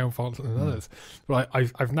 Sometimes it's my own fault and others. But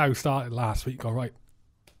I've now started last week,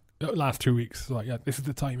 last 2 weeks. So this is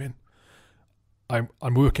the time in.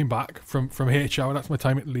 I'm working back from HR. That's my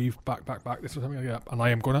time at leave. Back. This is the time I get up. And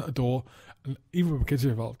I am going out the door. And even when my kids are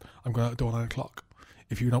involved, I'm going out the door 9 o'clock.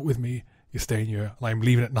 If you're not with me, you're staying here, and I'm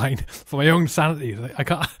leaving at 9 for my own sanity. I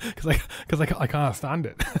can't, because I can't stand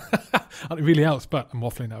it. And it really helps. But I'm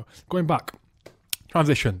waffling now. Going back,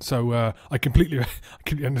 transition. So I completely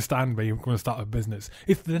understand where you're going to start a business.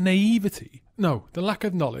 It's the the lack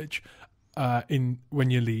of knowledge in when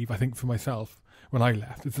you leave. I think for myself, when I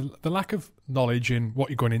left, it's the lack of knowledge in what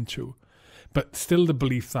you're going into, but still the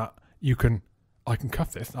belief that I can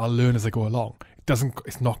cut this. I'll learn as I go along.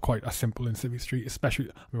 It's not quite as simple in Civvy Street, especially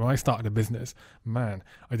when I started a business. Man,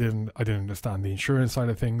 I didn't understand the insurance side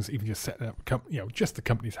of things, even just setting up, just the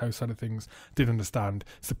company's house side of things. Didn't understand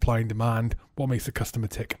supply and demand. What makes a customer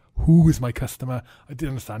tick? Who is my customer? I didn't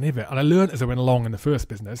understand any of it, and I learned as I went along in the first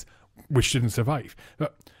business, which didn't survive.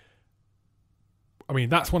 But I mean,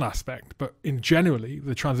 that's one aspect. But in generally,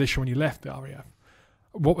 the transition when you left the RAF,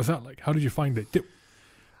 what was that like? How did you find it?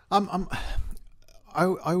 I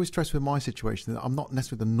always stress with my situation that I'm not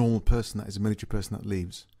necessarily the normal person that is a military person that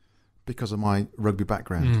leaves because of my rugby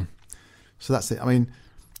background. So that's it. I mean,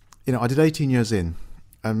 I did 18 years in,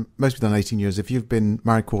 and most people done 18 years. If you've been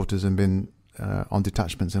married quarters and been on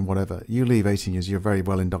detachments and whatever, you leave 18 years, you're very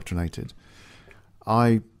well indoctrinated.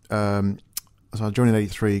 So I joined in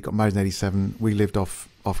 83, got married in 87. We lived off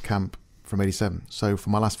camp from 87. So for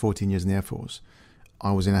my last 14 years in the Air Force,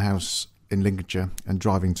 I was in a house in Lincolnshire and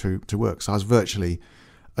driving to work. So I was virtually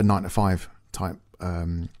a 9-to-5 type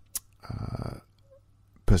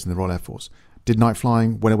person in the Royal Air Force. Did night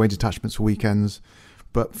flying, went away detachments for weekends,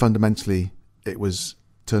 but fundamentally it was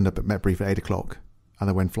turned up at Met Brief at 8 o'clock, and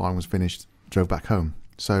then when flying was finished, drove back home.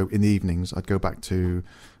 So in the evenings, I'd go back to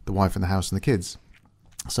the wife and the house and the kids.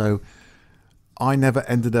 So I never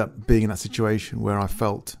ended up being in that situation where I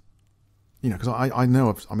felt, because I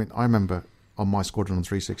remember on my squadron on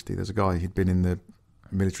 360, there's a guy, he'd been in the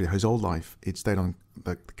military his whole life. He'd stayed on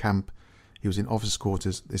the camp. He was in officers'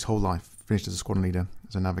 quarters his whole life, finished as a squadron leader,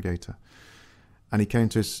 as a navigator. And he came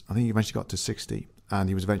to us, I think he eventually got to 60, and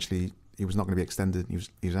he was not going to be extended.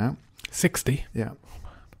 He was out. 60? Yeah.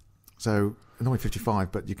 So, normally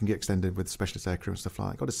 55, but you can get extended with specialist aircrew and stuff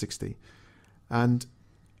like that. Got to 60. And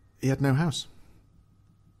he had no house.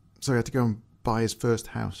 So he had to go and buy his first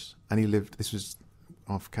house. And he lived, this was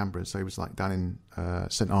off Canberra, so he was like down in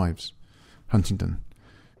St Ives, Huntingdon,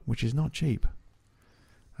 which is not cheap.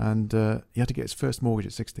 And he had to get his first mortgage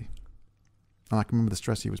at 60. And I can remember the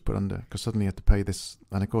stress he was put under, because suddenly he had to pay this.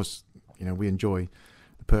 And of course, we enjoy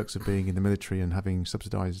the perks of being in the military and having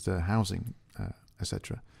subsidised housing,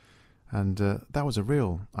 etc. And that was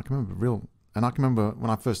I can remember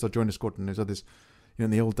when I first joined the squadron, there's others, in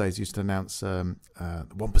the old days, used to announce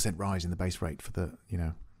 1% rise in the base rate for the,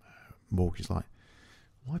 mortgages. Like,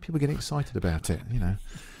 why are people getting excited about it,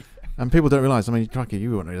 And people don't realise, crikey,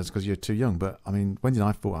 you won't know this because you're too young, but, when did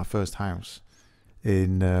I bought our first house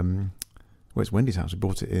in, it's Wendy's house. We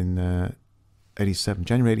bought it in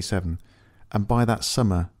January 87. And by that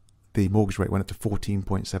summer, the mortgage rate went up to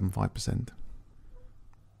 14.75%.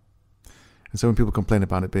 And so when people complain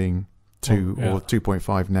about it being 2 or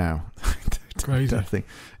 2.5 now, crazy.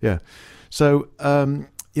 Yeah. So,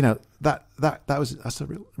 that's a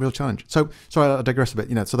real challenge. So, sorry, I digress a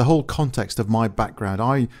bit. So the whole context of my background,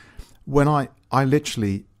 my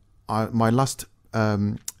last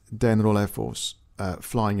day in the Royal Air Force,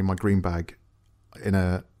 flying in my green bag in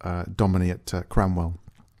a Domini at Cranwell.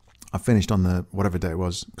 I finished on the whatever day it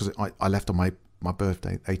was, because I left on my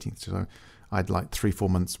birthday, 18th. So I had like 3-4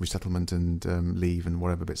 months resettlement and leave and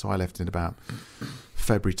whatever bit. So I left in about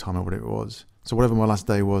February time or whatever it was. So whatever my last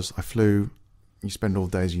day was, I flew. You spend all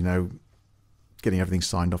days, getting everything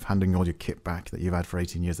signed off, handing all your kit back that you've had for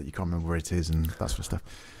 18 years that you can't remember where it is and that sort of stuff.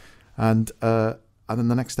 And then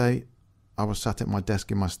the next day, I was sat at my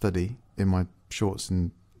desk in my study in my shorts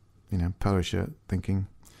and polo shirt, thinking,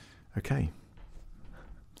 okay,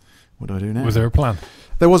 what do I do now? Was there a plan?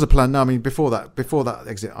 There was a plan. No, before that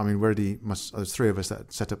exit, there's 3 of us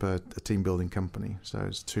that set up a team building company. So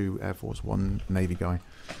it's 2 Air Force, 1 Navy guy.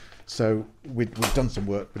 So we'd done some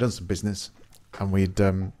work, we'd done some business, and we'd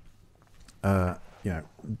done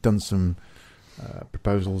some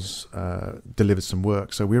proposals, delivered some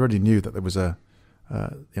work. So we already knew that there was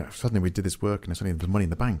suddenly we did this work and suddenly there was money in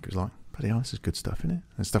the bank. It was like, bloody hell, this is good stuff, isn't it?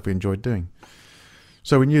 And stuff we enjoyed doing.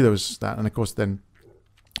 So we knew there was that. And of course then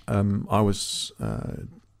my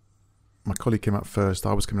colleague came out first,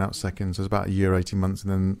 I was coming out second. So it was about a year, 18 months.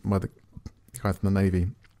 And then the guy from the Navy,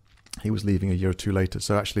 he was leaving a year or 2 later.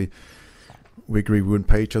 So actually we agreed we wouldn't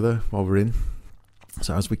pay each other while we were in.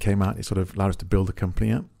 So as we came out, it sort of allowed us to build the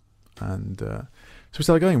company up. And so we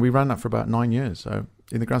started going. We ran that for about 9 years. So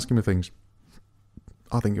in the grand scheme of things,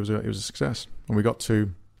 I think it was a success. When we got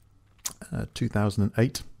to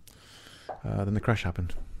 2008, then the crash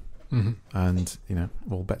happened. Mm-hmm. And,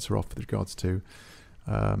 all bets are off with regards to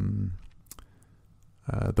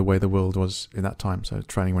the way the world was in that time. So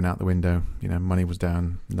training went out the window, money was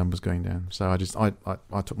down, numbers going down. So I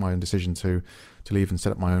took my own decision to leave and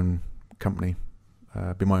set up my own company,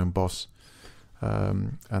 be my own boss.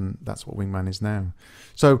 And that's what Wingman is now.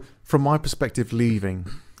 So from my perspective, leaving,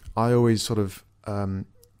 I always sort of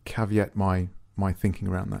caveat my thinking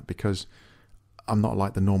around that, because I'm not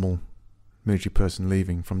like the normal military person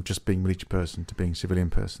leaving from just being military person to being civilian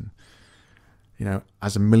person.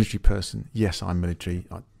 As a military person, yes, I'm military.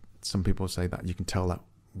 Some people say that, you can tell that,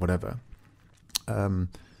 whatever. But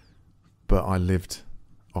I lived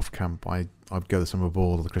off camp. I'd go to the summer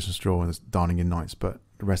ball or the Christmas draw and the darning in nights, but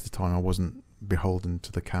the rest of the time I wasn't beholden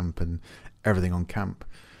to the camp and everything on camp.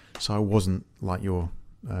 So I wasn't like your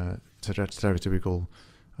stereotypical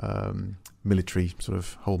military sort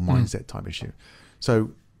of whole mindset type issue. So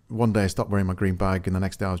one day I stopped wearing my green bag, and the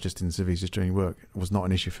next day I was just in civvies, just doing work. It was not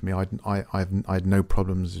an issue for me. I had no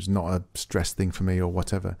problems. It was not a stress thing for me or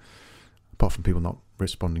whatever, apart from people not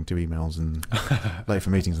responding to emails and late for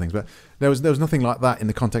meetings and things. But there was nothing like that in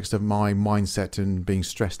the context of my mindset and being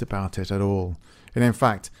stressed about it at all. And in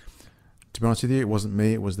fact, to be honest with you, it wasn't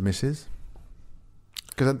me, it was the missus.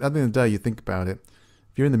 Because at the end of the day, you think about it,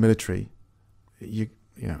 if you're in the military, you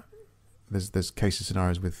know, there's cases,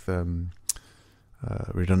 scenarios with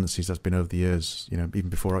redundancies that's been over the years, you know, even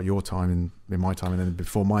before your time and in my time, and then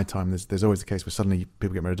before my time, there's always the case where suddenly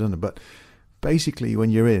people get redundant. But basically, when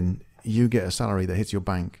you're in, you get a salary that hits your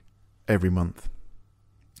bank every month,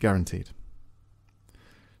 guaranteed.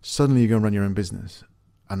 Suddenly you go and run your own business,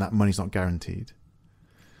 and that money's not guaranteed.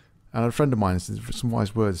 And a friend of mine, some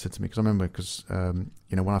wise words said to me, because I remember,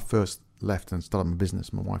 you know, when I first left and started my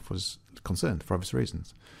business, my wife was concerned for obvious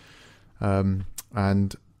reasons. And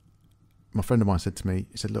my friend of mine said to me,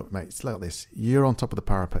 he said, look, mate, it's like this. You're on top of the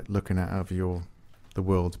parapet looking out over the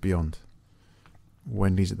world beyond.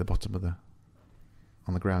 Wendy's at the bottom of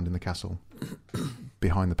on the ground in the castle,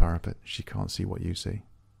 behind the parapet. She can't see what you see.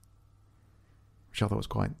 Which I thought was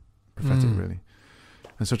quite prophetic, really.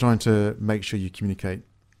 And so trying to make sure you communicate,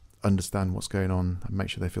 understand what's going on, and make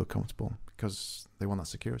sure they feel comfortable, because they want that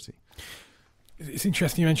security. It's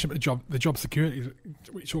interesting you mentioned the job security,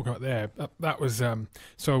 what you're talking about there. That was,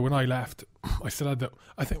 so when I left, I still had that,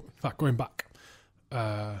 I think, in fact, going back,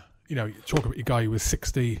 you know, you talk about your guy who was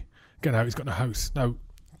 60, getting out, he's got no house. Now,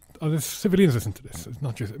 there's civilians listen to this. It's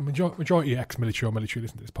not just, majority ex-military or military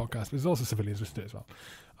listen to this podcast, but there's also civilians listen to it as well.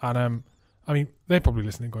 And, I mean, they're probably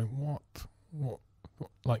listening going, what,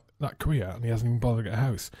 like that career, and he hasn't even bothered to get a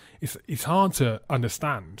house. It's hard to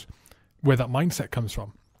understand where that mindset comes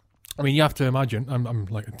from. I mean, you have to imagine, I'm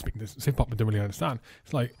like speaking to Civ Pop, but don't really understand.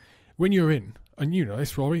 It's like when you're in, and you know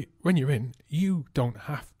this, Rory, when you're in, you don't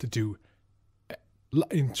have to do,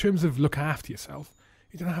 in terms of look after yourself,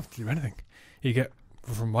 you don't have to do anything. You get,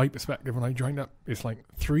 from my perspective, when I joined up, it's like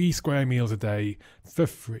 3 square meals a day for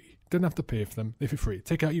free. Don't have to pay for them, they're for free.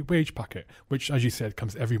 Take out your wage packet, which, as you said,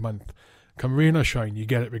 comes every month. Come rain or shine, you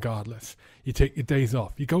get it regardless. You take your days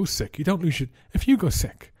off. You go sick, you don't lose your... If you go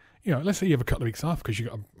sick, you know, let's say you have a couple of weeks off because you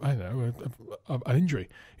got, an injury.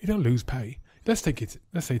 You don't lose pay. Let's say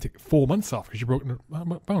you take 4 months off because you broke a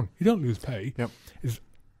bone. You don't lose pay. Yep. It's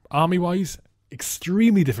army-wise,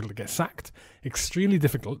 extremely difficult to get sacked. Extremely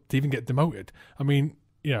difficult to even get demoted. I mean,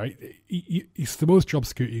 you know, it's the most job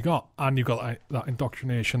security you got, and you've got that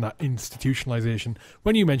indoctrination, that institutionalization.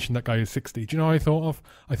 When you mentioned that guy who's 60, do you know what I thought of?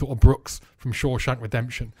 I thought of Brooks from Shawshank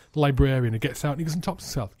Redemption, the librarian who gets out and he goes and tops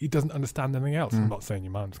himself. He doesn't understand anything else. I'm not saying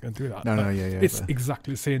your man's going to do that. No, It's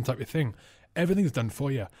exactly the same type of thing. Everything's done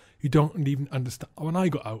for you. You don't even understand. When I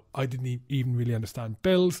got out, I didn't even really understand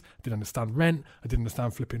bills. I didn't understand rent. I didn't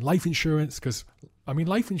understand flipping life insurance, because, I mean,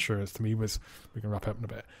 life insurance to me was, we can wrap up in a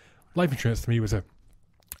bit. Life insurance to me was a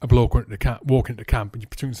bloke walking into camp, and your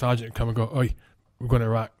platoon sergeant would come and go, oi, we're going to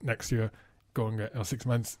Iraq next year, go and get 6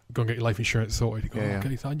 months, go and get your life insurance sorted. You go,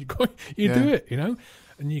 okay, sergeant, you do it, you know,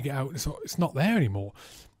 and you get out, and so it's not there anymore.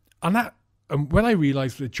 And when I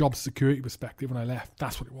realised the job security perspective when I left,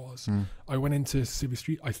 that's what it was. I went into Civvy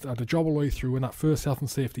Street, I had a job all the way through, and that first health and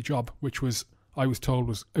safety job, which was, I was told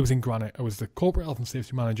it was in Granite. I was the corporate health and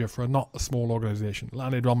safety manager for not a small organisation.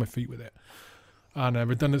 Landed on my feet with it. And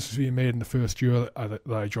redundancies being made in the first year that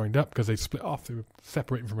I joined up, because they split off. They were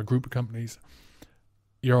separating from a group of companies.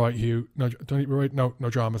 You're all right, Hugh. No, don't you worry. No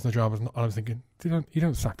dramas. And I was thinking, you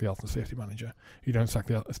don't sack the health and safety manager. You don't sack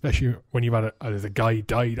especially when you've had there's a guy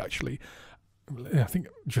died, actually. I think,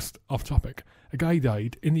 just off topic, a guy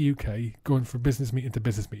died in the UK going from business meeting to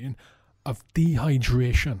business meeting of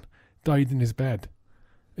dehydration. Died in his bed.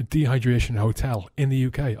 A dehydration hotel in the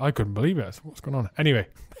UK. I couldn't believe it. What's going on? Anyway,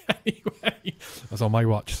 that's on my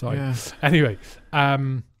watch. Sorry. Yeah. Anyway,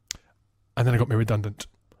 and then I got me redundant,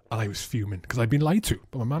 and I was fuming because I'd been lied to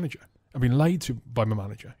by my manager.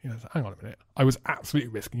 You know, hang on a minute. I was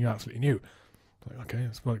absolutely risking. You absolutely knew. Like, okay,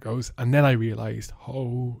 that's where it goes. And then I realised,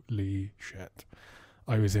 holy shit,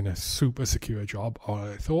 I was in a super secure job, or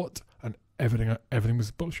I thought, and everything was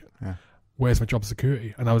bullshit. Yeah. Where's my job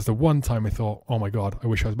security? And that was the one time I thought, oh my God, I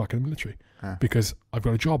wish I was back in the military, because I've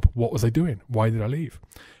got a job. What was I doing? Why did I leave?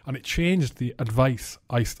 And it changed the advice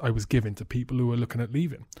I was giving to people who were looking at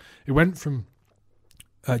leaving. It went from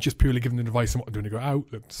just purely giving them advice on what I'm doing to go out,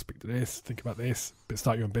 look, speak to this, think about this,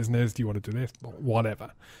 start your own business, do you want to do this,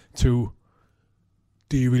 whatever, to,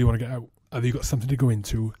 do you really want to get out? Have you got something to go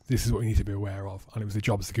into? This is what you need to be aware of. And it was a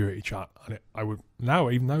job security chat. And I would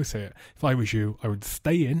even now say it, if I was you, I would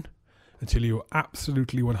stay in until you're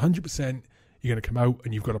absolutely 100% you're going to come out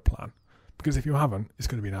and you've got a plan. because if you haven't, it's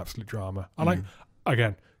going to be an absolute drama. And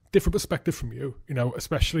again, different perspective from you,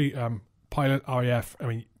 especially pilot, RAF. I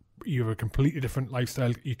mean, you have a completely different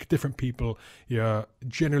lifestyle, you're different people, you're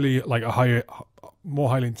generally like more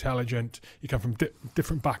highly intelligent, you come from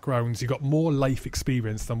different backgrounds, you've got more life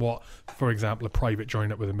experience than what, for example, a private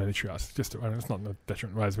joined up with the military has. It's not a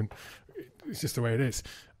detriment to husband, it's just the way it is.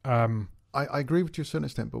 I agree with you to a certain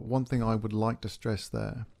extent, but one thing I would like to stress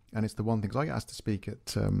there, and it's the one thing, because I get asked to speak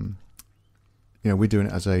at, we're doing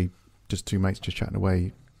it as just two mates just chatting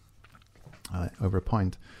away over a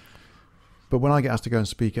pint. But when I get asked to go and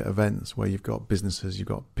speak at events where you've got businesses, you've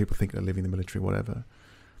got people thinking of leaving the military, whatever,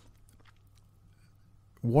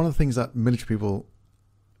 one of the things that military people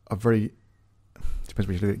are very, depends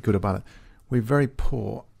what you look at, good about it, we're very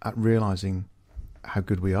poor at realising how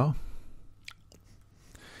good we are.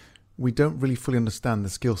 We don't really fully understand the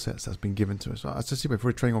skill sets that's been given to us. I just see if we're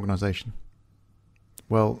a training organisation.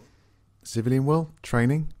 Well, civilian world,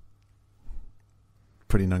 training,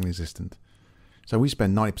 pretty non-existent. So we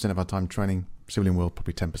spend 90% of our time training, civilian world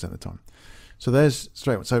probably 10% of the time. So there's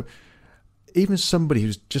straight away. So even somebody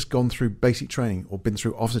who's just gone through basic training or been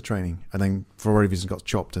through officer training and then for whatever reason got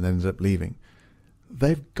chopped and ended up leaving,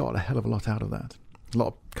 they've got a hell of a lot out of that. A lot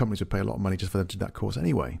of companies would pay a lot of money just for them to do that course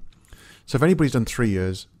anyway. So if anybody's done 3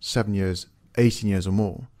 years, 7 years, 18 years or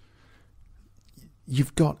more,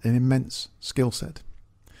 you've got an immense skill set.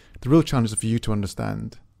 The real challenge is for you to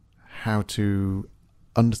understand how to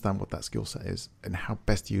understand what that skill set is and how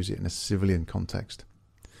best to use it in a civilian context.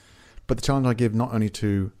 But the challenge I give not only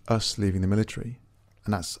to us leaving the military,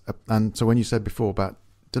 and so when you said before about,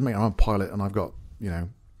 doesn't make I'm a pilot and I've got,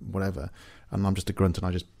 whatever, and I'm just a grunt and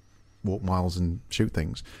I just walk miles and shoot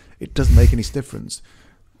things, it doesn't make any difference.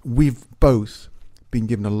 We've both been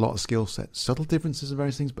given a lot of skill sets, subtle differences in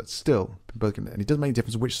various things, but still, and it doesn't make any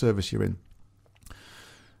difference which service you're in.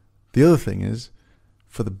 The other thing is,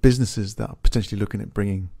 for the businesses that are potentially looking at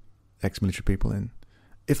bringing ex-military people in,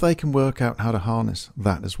 if they can work out how to harness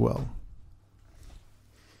that as well,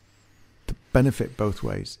 the benefit both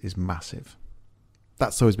ways is massive.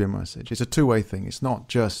 That's always been my message. It's a two-way thing. It's not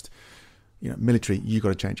just, military, you got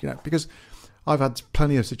to change. Because I've had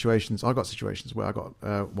plenty of situations. I've got situations where I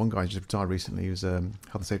got one guy just retired recently who's health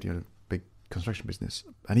and safety in a big construction business,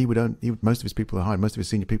 and most of his people are hired, most of his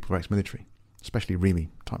senior people are ex-military, especially REME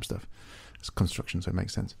type stuff. It's construction, so it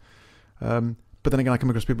makes sense. But then again, I come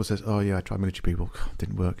across people who says, "Oh yeah, I tried military people,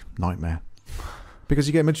 didn't work, nightmare." Because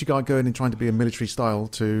you get a military guy going and trying to be a military style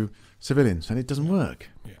to civilians, and it doesn't work.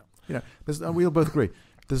 Yeah, we all both agree.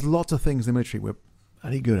 There's lots of things in the military we're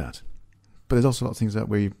pretty good at, but there's also lots of things that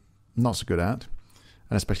we're not so good at,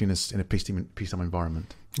 and especially in a peacetime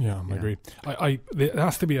environment. Yeah, I agree. There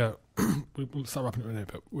has to be a. We'll start wrapping it in a minute,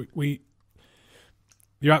 but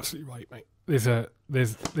you're absolutely right, mate. There's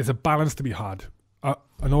a balance to be had. A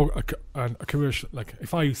commercial, like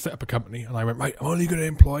if I set up a company and I went, right, I'm only going to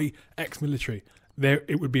employ ex-military,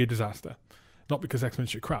 it would be a disaster. Not because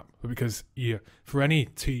ex-military are crap, but because for any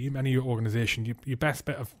team, any organisation, your best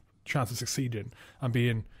bet of chance of succeeding and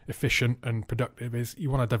being efficient and productive is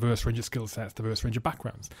you want a diverse range of skill sets, diverse range of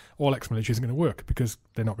backgrounds. All ex-military isn't going to work because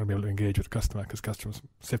they're not going to be able to engage with the customer because customers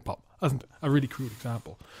civ-pop. Isn't a really crude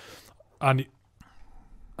example. And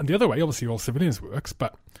the other way, obviously, all civilians works,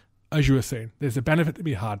 but as you were saying, there's a benefit to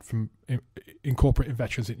be had from incorporating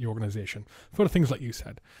veterans in your organisation for the things like you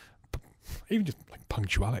said, even just like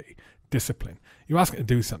punctuality, discipline. You ask them to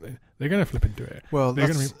do something, they're going to flip and do it. Well,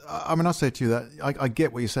 I'll say to you that I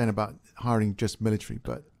get what you're saying about hiring just military,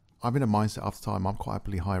 but I'm in a mindset after time, I'm quite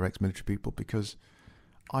happily hire ex-military people because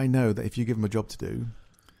I know that if you give them a job to do,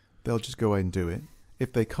 they'll just go away and do it.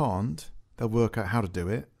 If they can't, they'll work out how to do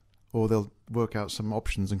it, or they'll work out some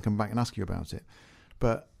options and come back and ask you about it.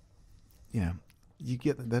 But, you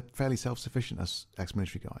get that they're fairly self-sufficient as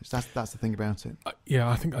ex-military guys. That's the thing about it.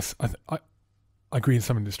 I think I agree in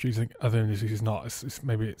some industries. I think other industries is not.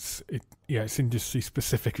 It's industry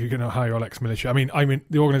specific. You're going to hire all ex-military. I mean,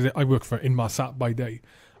 the organisation I work for in Marsat by day,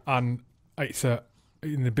 and it's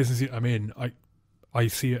in the business I'm in. I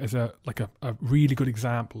see it as a really good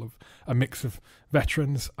example of a mix of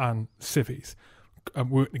veterans and civvies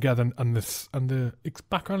working together, and the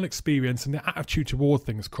background experience and the attitude toward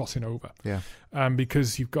things crossing over. Yeah.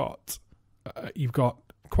 Because you've got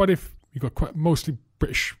quite mostly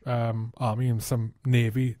British Army and some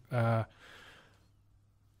Navy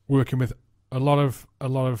working with a lot of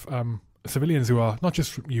civilians who are not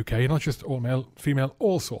just from UK, not just all male, female,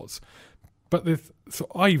 all sorts. But so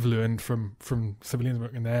I've learned from civilians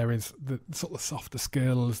working there is the sort of softer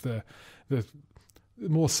skills, the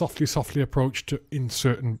more softly approach to, in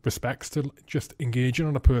certain respects, to just engaging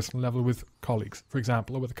on a personal level with colleagues, for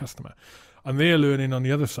example, or with a customer. And they're learning on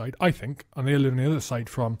the other side, I think, and they're learning on the other side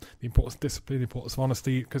from the importance of discipline, the importance of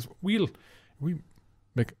honesty, because we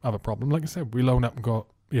have a problem. Like I said, we'll own up and go,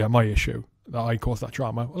 yeah, my issue, that I caused that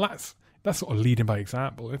drama. Well, that's sort of leading by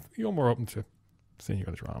example. If you're more open to saying you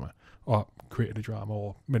got a drama or created a drama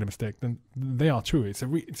or made a mistake, then they are too. It's a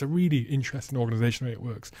really interesting organisation the way it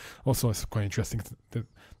works. Also, it's quite interesting. The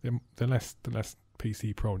less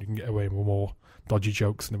PC prone, you can get away with more dodgy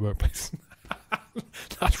jokes in the workplace.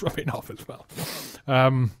 That's rubbing off as well.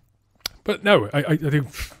 But no, I think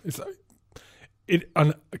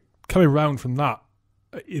and coming around from that,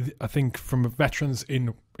 I think from veterans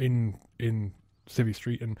in Civvy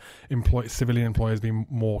Street and civilian employers being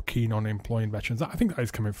more keen on employing veterans, I think that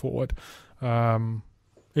is coming forward in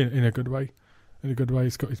a good way. In a good way,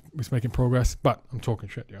 it's making progress. But I'm talking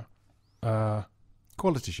shit, yeah.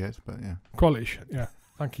 Quality shit, but yeah. Quality shit, yeah.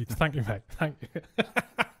 Thank you, mate. Thank you.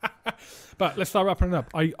 But let's start wrapping it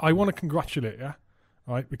up. I want to congratulate you,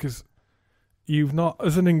 right? Because you've not,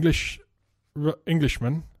 as an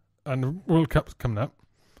Englishman, and the World Cup's coming up,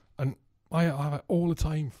 and I have it all the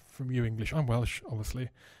time from you English. I'm Welsh, obviously,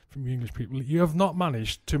 from you English people. You have not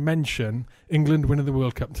managed to mention England winning the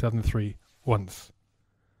World Cup in 2003 once.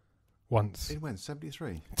 It went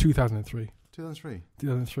 73? 2003. 2003?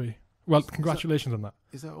 2003. Well, congratulations on that.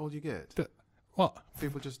 Is that all you get? What?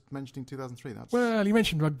 People just mentioning 2003? Well, you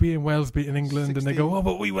mentioned rugby and Wales beating England, 16, and they go, oh,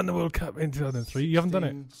 but we won the World Cup in 2003. You haven't done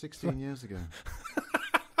it. 16 years ago.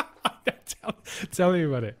 Tell me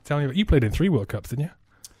about it. You played in 3 World Cups, didn't you?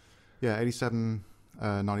 Yeah, 87,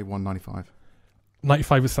 91, 95.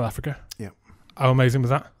 95 was South Africa? Yeah. How amazing was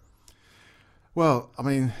that? Well, I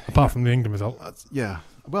mean... Apart from the England result. Yeah.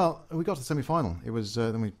 Well, we got to the semi-final. It was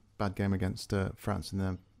then bad game against France in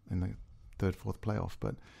the third, fourth playoff.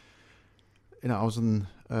 But, I was on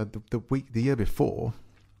the year before,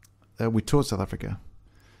 we toured South Africa.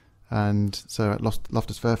 And so at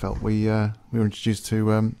Loftus Fairfelt, we were introduced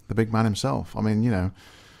to the big man himself. I mean,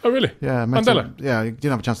 Oh, really? Yeah, Mandela? Yeah, you didn't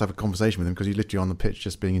have a chance to have a conversation with him because he's literally on the pitch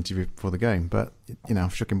just being interviewed before the game. But,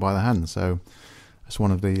 shook him by the hand. So it's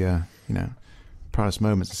one of the, proudest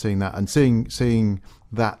moments of seeing that. And seeing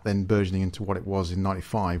that then burgeoning into what it was in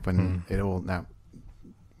 95 when it all... Now,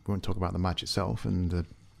 we won't talk about the match itself and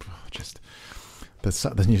just...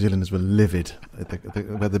 The New Zealanders were livid at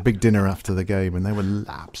the big dinner after the game, and they were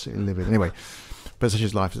absolutely livid. Anyway, but such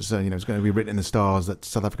is life. It's it's going to be written in the stars that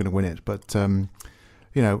South Africa are going to win it. But and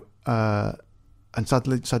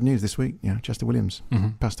sad news this week. Chester Williams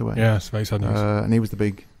passed away. Yeah, it's very sad news. And he was the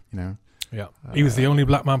big. Yeah, he was the only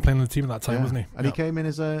black man playing on the team at that time, wasn't he? And he came in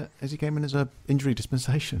as a injury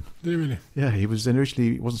dispensation. Did he really? Yeah, he was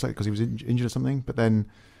initially. It wasn't because he was injured or something, but then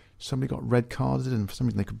somebody got red carded, and for some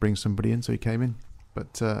reason they could bring somebody in, so he came in.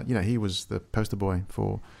 But, he was the poster boy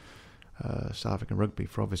for South African rugby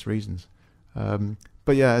for obvious reasons.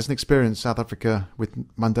 But, yeah, as an experience, South Africa with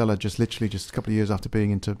Mandela just a couple of years after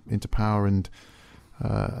being into power and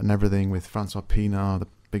everything with Francois Pienaar, the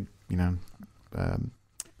big,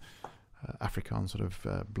 Afrikaan sort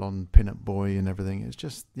of blonde pin-up boy and everything. It's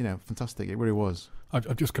just, fantastic. It really was.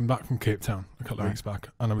 I've just come back from Cape Town a couple of weeks back,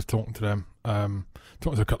 and I was talking to them,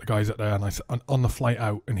 talking to a couple of guys out there, and on the flight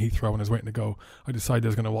out in Heathrow when I was waiting to go, I decided I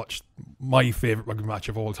was going to watch my favourite rugby match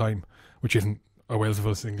of all time, which isn't a Wales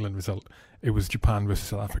versus England result. It was Japan versus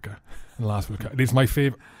South Africa in the last World Cup. It was my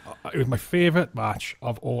favourite match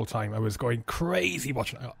of all time. I was going crazy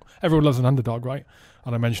watching it. Everyone loves an underdog, right?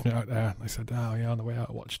 And I mentioned it out there. I said, oh yeah, on the way out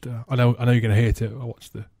I watched, I know you're going to hate it. I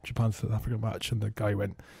watched the Japan-South Africa match, and the guy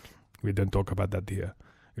went, we don't talk about that here.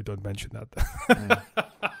 You don't mention that. Yeah.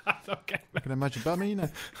 Okay. I can imagine. But I mean,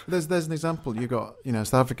 there's an example. You got,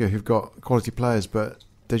 South Africa who've got quality players, but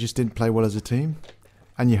they just didn't play well as a team.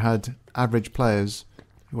 And you had average players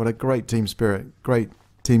who had a great team spirit, great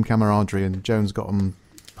team camaraderie, and Jones got them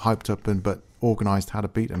hyped up but organised how to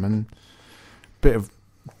beat them, and a bit of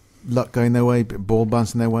luck going their way, bit of ball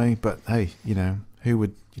bouncing their way. But hey, who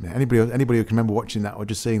would, anybody who can remember watching that or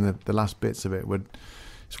just seeing the last bits of it would.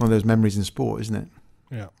 It's one of those memories in sport, isn't it?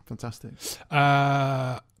 Yeah, fantastic.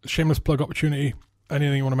 Shameless plug opportunity.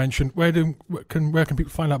 Anything you want to mention? Where can people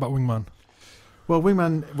find out about Wingman? Well,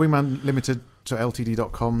 Wingman Limited, so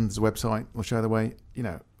ltd.com. There's a website. We'll show the way.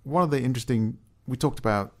 One of the interesting. We talked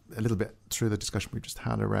about a little bit through the discussion we just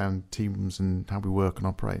had around teams and how we work and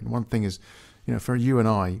operate. And one thing is, for you and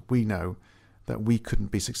I, we know that we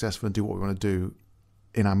couldn't be successful and do what we want to do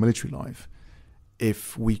in our military life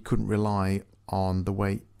if we couldn't rely on the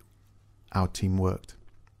way our team worked.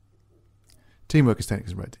 Teamwork is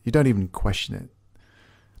technically red. You don't even question it.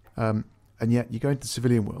 And yet you go into the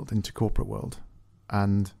civilian world, into corporate world,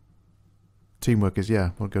 and teamwork is,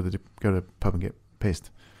 we'll go to the pub and get pissed.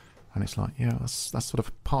 And it's like, yeah, that's sort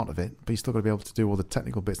of part of it, but you still got to be able to do all the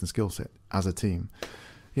technical bits and skill set as a team.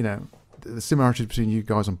 You know, the similarities between you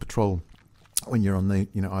guys on patrol when you're on the,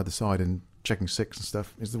 you know, either side and checking six and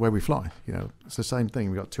stuff is the way we fly. You know, it's the same thing.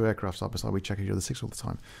 We've got 2 aircraft side by side. We check each other six all the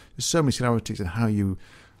time. There's so many similarities in how you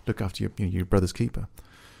look after your brother's keeper.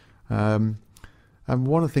 And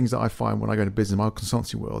one of the things that I find when I go into business in my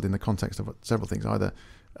consultancy world, in the context of several things, either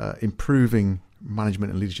improving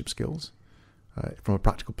management and leadership skills from a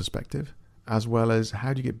practical perspective, as well as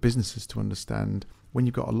how do you get businesses to understand when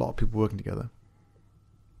you've got a lot of people working together,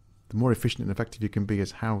 the more efficient and effective you can be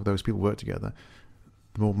as how those people work together,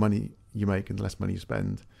 the more money you make and the less money you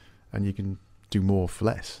spend, and you can do more for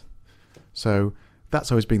less. So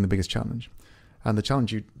that's always been the biggest challenge. And the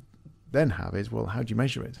challenge you then have is, well, how do you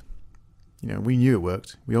measure it? You know, we knew it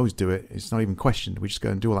worked. We always do it. It's not even questioned. We just go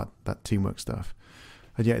and do all that teamwork stuff.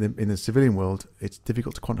 And yet in the civilian world, it's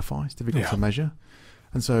difficult to quantify. It's difficult to measure.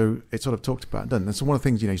 And so it's sort of talked about and done. And so one of the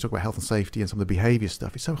things, you know, you talk about health and safety and some of the behaviour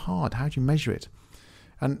stuff. It's so hard. How do you measure it?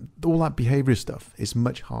 And all that behaviour stuff is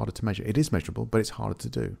much harder to measure. It is measurable, but it's harder to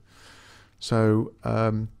do. So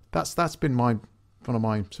that's been one of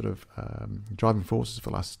my sort of driving forces for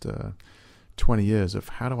the last 20 years of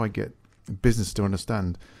how do I get business to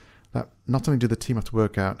understand that not only do the team have to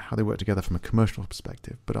work out how they work together from a commercial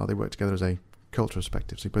perspective, but how they work together as a cultural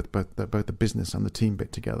perspective. So both the business and the team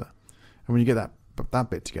bit together. And when you get that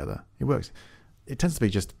bit together, it works. It tends to be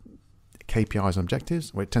just KPIs and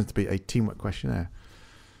objectives, or it tends to be a teamwork questionnaire.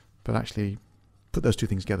 But actually put those two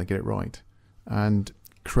things together, get it right, and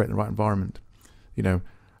create the right environment. You know,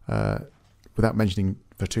 without mentioning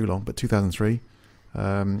for too long, but 2003,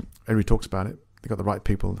 everybody talks about it. They got the right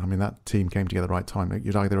people. I mean, that team came together at the right time.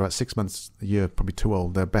 You'd argue they were about 6 months a year, probably too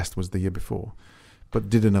old. Their best was the year before, but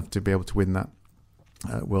did enough to be able to win that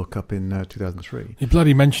World Cup in 2003. You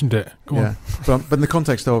bloody mentioned it. Go on. But in the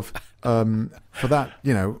context of for that,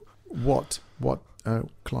 you know, what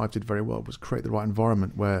Clive did very well was create the right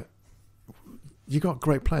environment where you got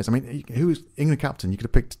great players. I mean, who was England captain? You could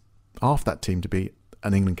have picked half that team to be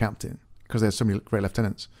an England captain because there's so many great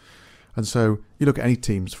lieutenants. And so you look at any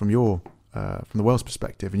teams from the Wales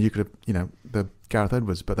perspective, and you could have, you know, the Gareth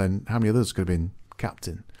Edwards, but then how many others could have been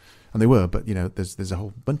captain? And they were, but you know, there's a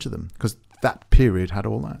whole bunch of them because that period had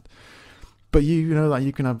all that. But you know, like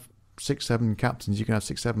you can have 6, 7 captains, you can have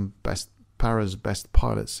 6, 7 best paras, best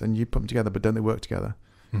pilots, and you put them together, but don't they work together?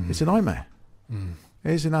 Mm-hmm. It's a nightmare. Mm.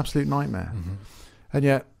 It's an absolute nightmare. Mm-hmm. And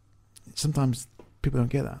yet, sometimes people don't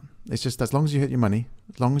get that. It's just as long as you hit your money,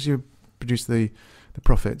 as long as you produce the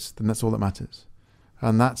profits, then that's all that matters.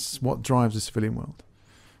 And that's what drives the civilian world.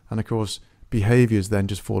 And of course, behaviours then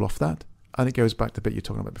just fall off that. And it goes back to the bit you were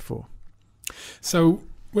talking about before. So,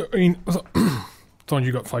 I mean, Don,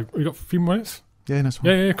 you got a few minutes? Yeah, that's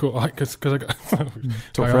fine. Yeah, cool. Because I got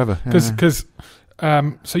talk forever. Because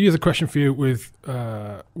so here's a question for you with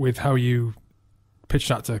how you pitch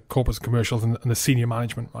that to corporates, commercials, and the senior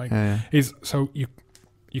management, right? Yeah. Is so you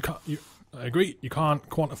can't. I agree. You can't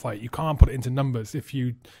quantify it. You can't put it into numbers. If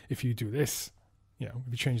you do this, you know,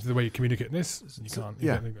 if you change the way you communicate this, you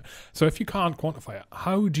can't. So if you can't quantify it,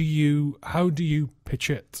 how do you pitch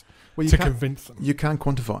it to convince them? You can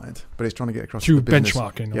quantify it, but it's trying to get across through the business.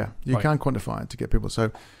 benchmarking. Yeah, you can quantify it to get people.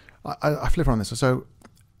 So I flip around this. So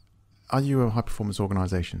are you a high performance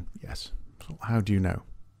organisation? Yes. So how do you know?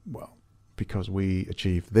 Well, because we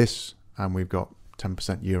achieved this and we've got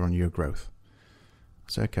 10% year on year growth.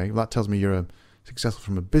 So okay, well, that tells me you're successful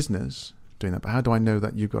from a business doing that. But how do I know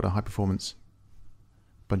that you've got a high performance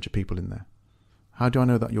bunch of people in there? How do I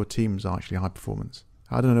know that your teams are actually high performance?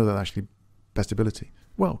 How do I know that actually best ability?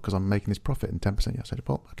 Well, because I'm making this profit and 10%. Yeah, I said,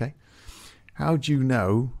 well, okay. How do you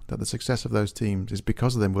know that the success of those teams is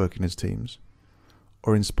because of them working as teams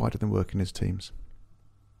or in spite of them working as teams?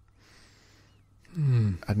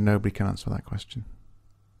 And nobody can answer that question.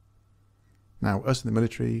 Now, us in the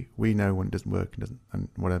military, we know when it doesn't work and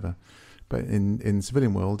whatever. But in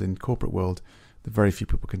civilian world, in corporate world, very few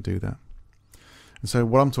people can do that. And so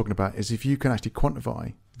what I'm talking about is if you can actually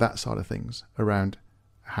quantify that side of things around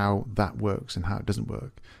how that works and how it doesn't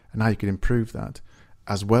work and how you can improve that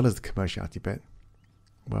as well as the commerciality bit.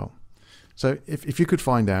 Well, so if you could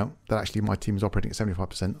find out that actually my team is operating at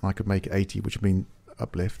 75% and I could make it 80, which would mean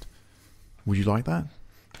uplift, would you like that?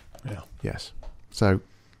 Yeah. Yes. So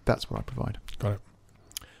that's what I provide. Got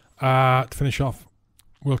it. To finish off,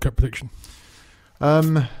 World Cup prediction.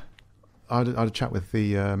 I had a chat with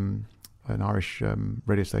an Irish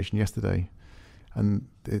radio station yesterday, and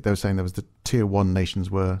they were saying there was the tier 1 nations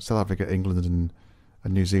were South Africa, England,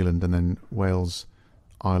 and New Zealand, and then Wales,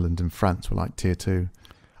 Ireland, and France were like tier 2.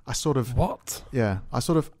 I sort of what? Yeah,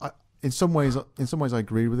 in some ways I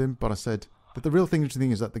agree with him, but I said that the real interesting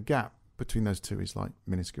thing is that the gap between those two is like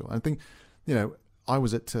minuscule. I think, I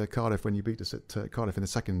was at Cardiff when you beat us at Cardiff in the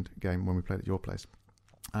second game when we played at your place.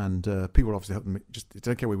 And people were obviously helping me. It's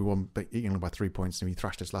okay, we won England by 3 points, and we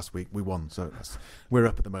thrashed us last week. We won, so we're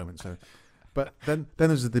up at the moment. So, but then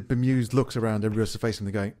there's the bemused looks around everybody else's face, and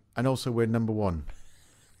they're going, and also we're number one,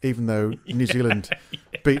 even though New Zealand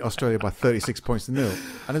beat Australia by 36 points to 0.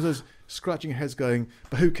 And there's those scratching heads going,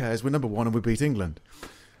 but who cares? We're number one, and we beat England.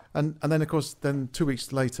 And then of course, 2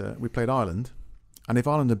 weeks later we played Ireland, and if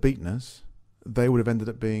Ireland had beaten us, they would have ended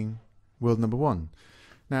up being world number one.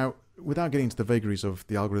 Now, without getting into the vagaries of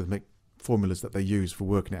the algorithmic formulas that they use for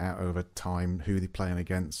working it out over time, who they're playing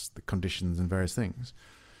against, the conditions and various things,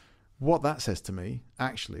 what that says to me,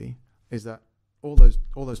 actually, is that all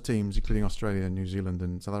those teams, including Australia, New Zealand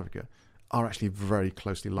and South Africa, are actually very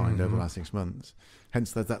closely lined over the last 6 months.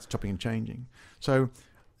 Hence, that's chopping and changing. So,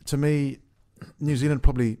 to me, New Zealand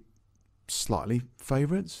probably slightly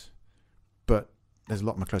favourites, but there's a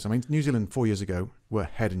lot more close. I mean, New Zealand 4 years ago were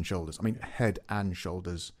head and shoulders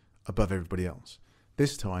above everybody else.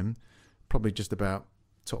 This time, probably just about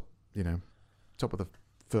top of the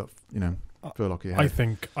furlock of your head. I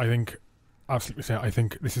think, absolutely. I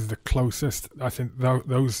think this is the closest. I think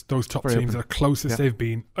those top Very teams open. are the closest Yeah. they've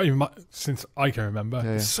been since I can remember.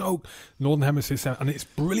 Yeah. So Northern Hemisphere, and it's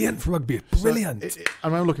brilliant for rugby. It's brilliant.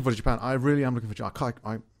 I'm looking for Japan. I really am looking for Japan.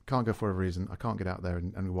 I can't go for a reason. I can't get out there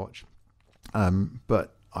and watch.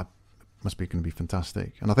 But I must be going to be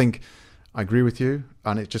fantastic. And I think I agree with you.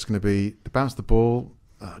 And it's just going to be the bounce the ball.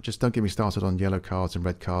 Just don't get me started on yellow cards and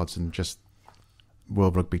red cards and just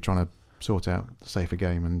World Rugby trying to sort out a safer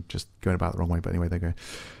game and just going about it the wrong way. But anyway, they go.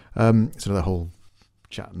 It's another whole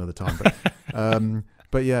chat another time. But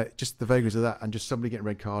but yeah, just the vagaries of that and just somebody getting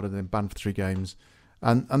red carded and then banned for 3 games.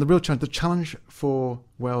 And the real challenge for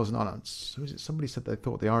Wales and Ireland, somebody said they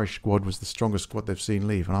thought the Irish squad was the strongest squad they've seen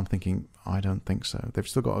leave. And I'm thinking, I don't think so. They've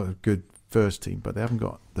still got a good first team, but they haven't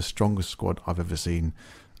got the strongest squad I've ever seen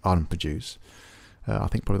Ireland produce. I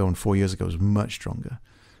think probably the one 4 years ago was much stronger.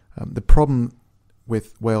 The problem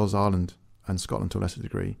with Wales, Ireland and Scotland to a lesser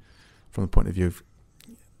degree, from the point of view of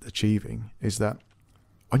achieving, is that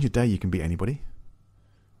on your day you can beat anybody.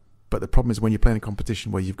 But the problem is when you're playing a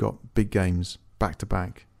competition where you've got big games back to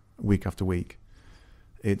back, week after week,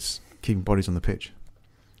 it's keeping bodies on the pitch.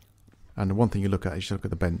 And the one thing you look at is you look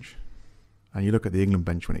at the bench. And you look at the England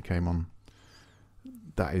bench when it came on,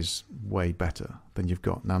 that is way better than you've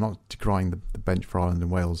got. Now, I'm not decrying the bench for Ireland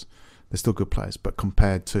and Wales. They're still good players. But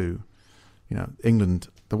compared to, England,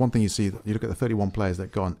 the one thing you see, you look at the 31 players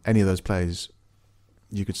that got on, any of those players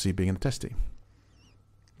you could see being in the test team.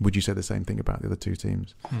 Would you say the same thing about the other two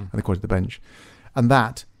teams and the quality of the bench? And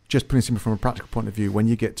that, just putting it from a practical point of view, when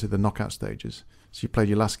you get to the knockout stages, so you played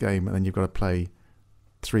your last game and then you've got to play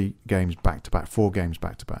 3 games back to back, 4 games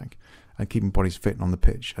back to back, and keeping bodies fit on the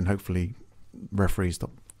pitch, and hopefully referees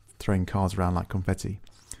stop throwing cards around like confetti.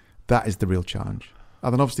 That is the real challenge.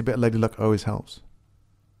 And then obviously a bit of lady luck always helps.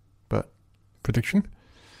 But prediction?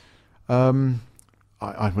 I'm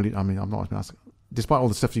not been asked. Despite all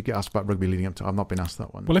the stuff you get asked about rugby leading up to, I've not been asked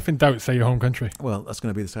that one. Well, if in doubt, say your home country. Well, that's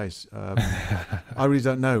going to be the case. I really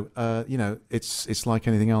don't know. It's like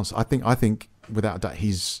anything else. I think without a doubt,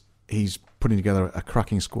 he's putting together a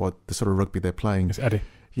cracking squad. The sort of rugby they're playing. It's Eddie.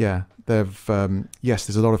 Yeah, they've yes,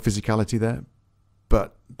 there's a lot of physicality there,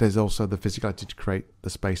 but there's also the physicality to create the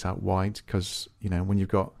space out wide because when you've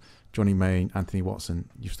got Johnny May, Anthony Watson,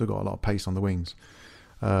 you've still got a lot of pace on the wings.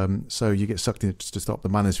 So you get sucked in to stop the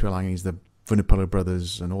Manus-Langi's, the Vunipola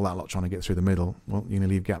brothers and all that lot trying to get through the middle. Well, you're going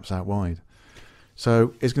to leave gaps out wide.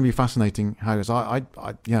 So it's going to be fascinating how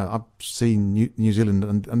I've seen New Zealand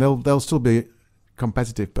and they'll still be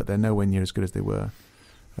competitive, but they're nowhere near as good as they were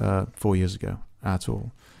 4 years ago at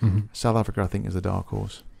all. Mm-hmm. South Africa, I think, is the dark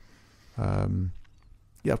horse.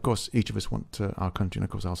 Of course, each of us want our country, and of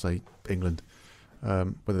course, I'll say England.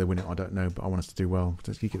 Whether they win it, I don't know, but I want us to do well.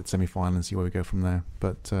 Just get the semi-final and see where we go from there.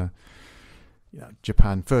 But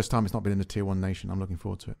Japan, first time it's not been in a tier 1 nation. I'm looking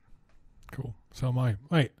forward to it. Cool. So am I.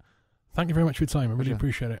 Right. Thank you very much for your time. I really Pleasure.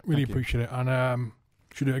 appreciate it. Really Thank you. appreciate it. And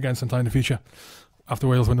should do it again sometime in the future after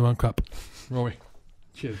Wales win the World Cup. Rory.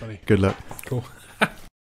 Cheers, buddy. Good luck. Cool.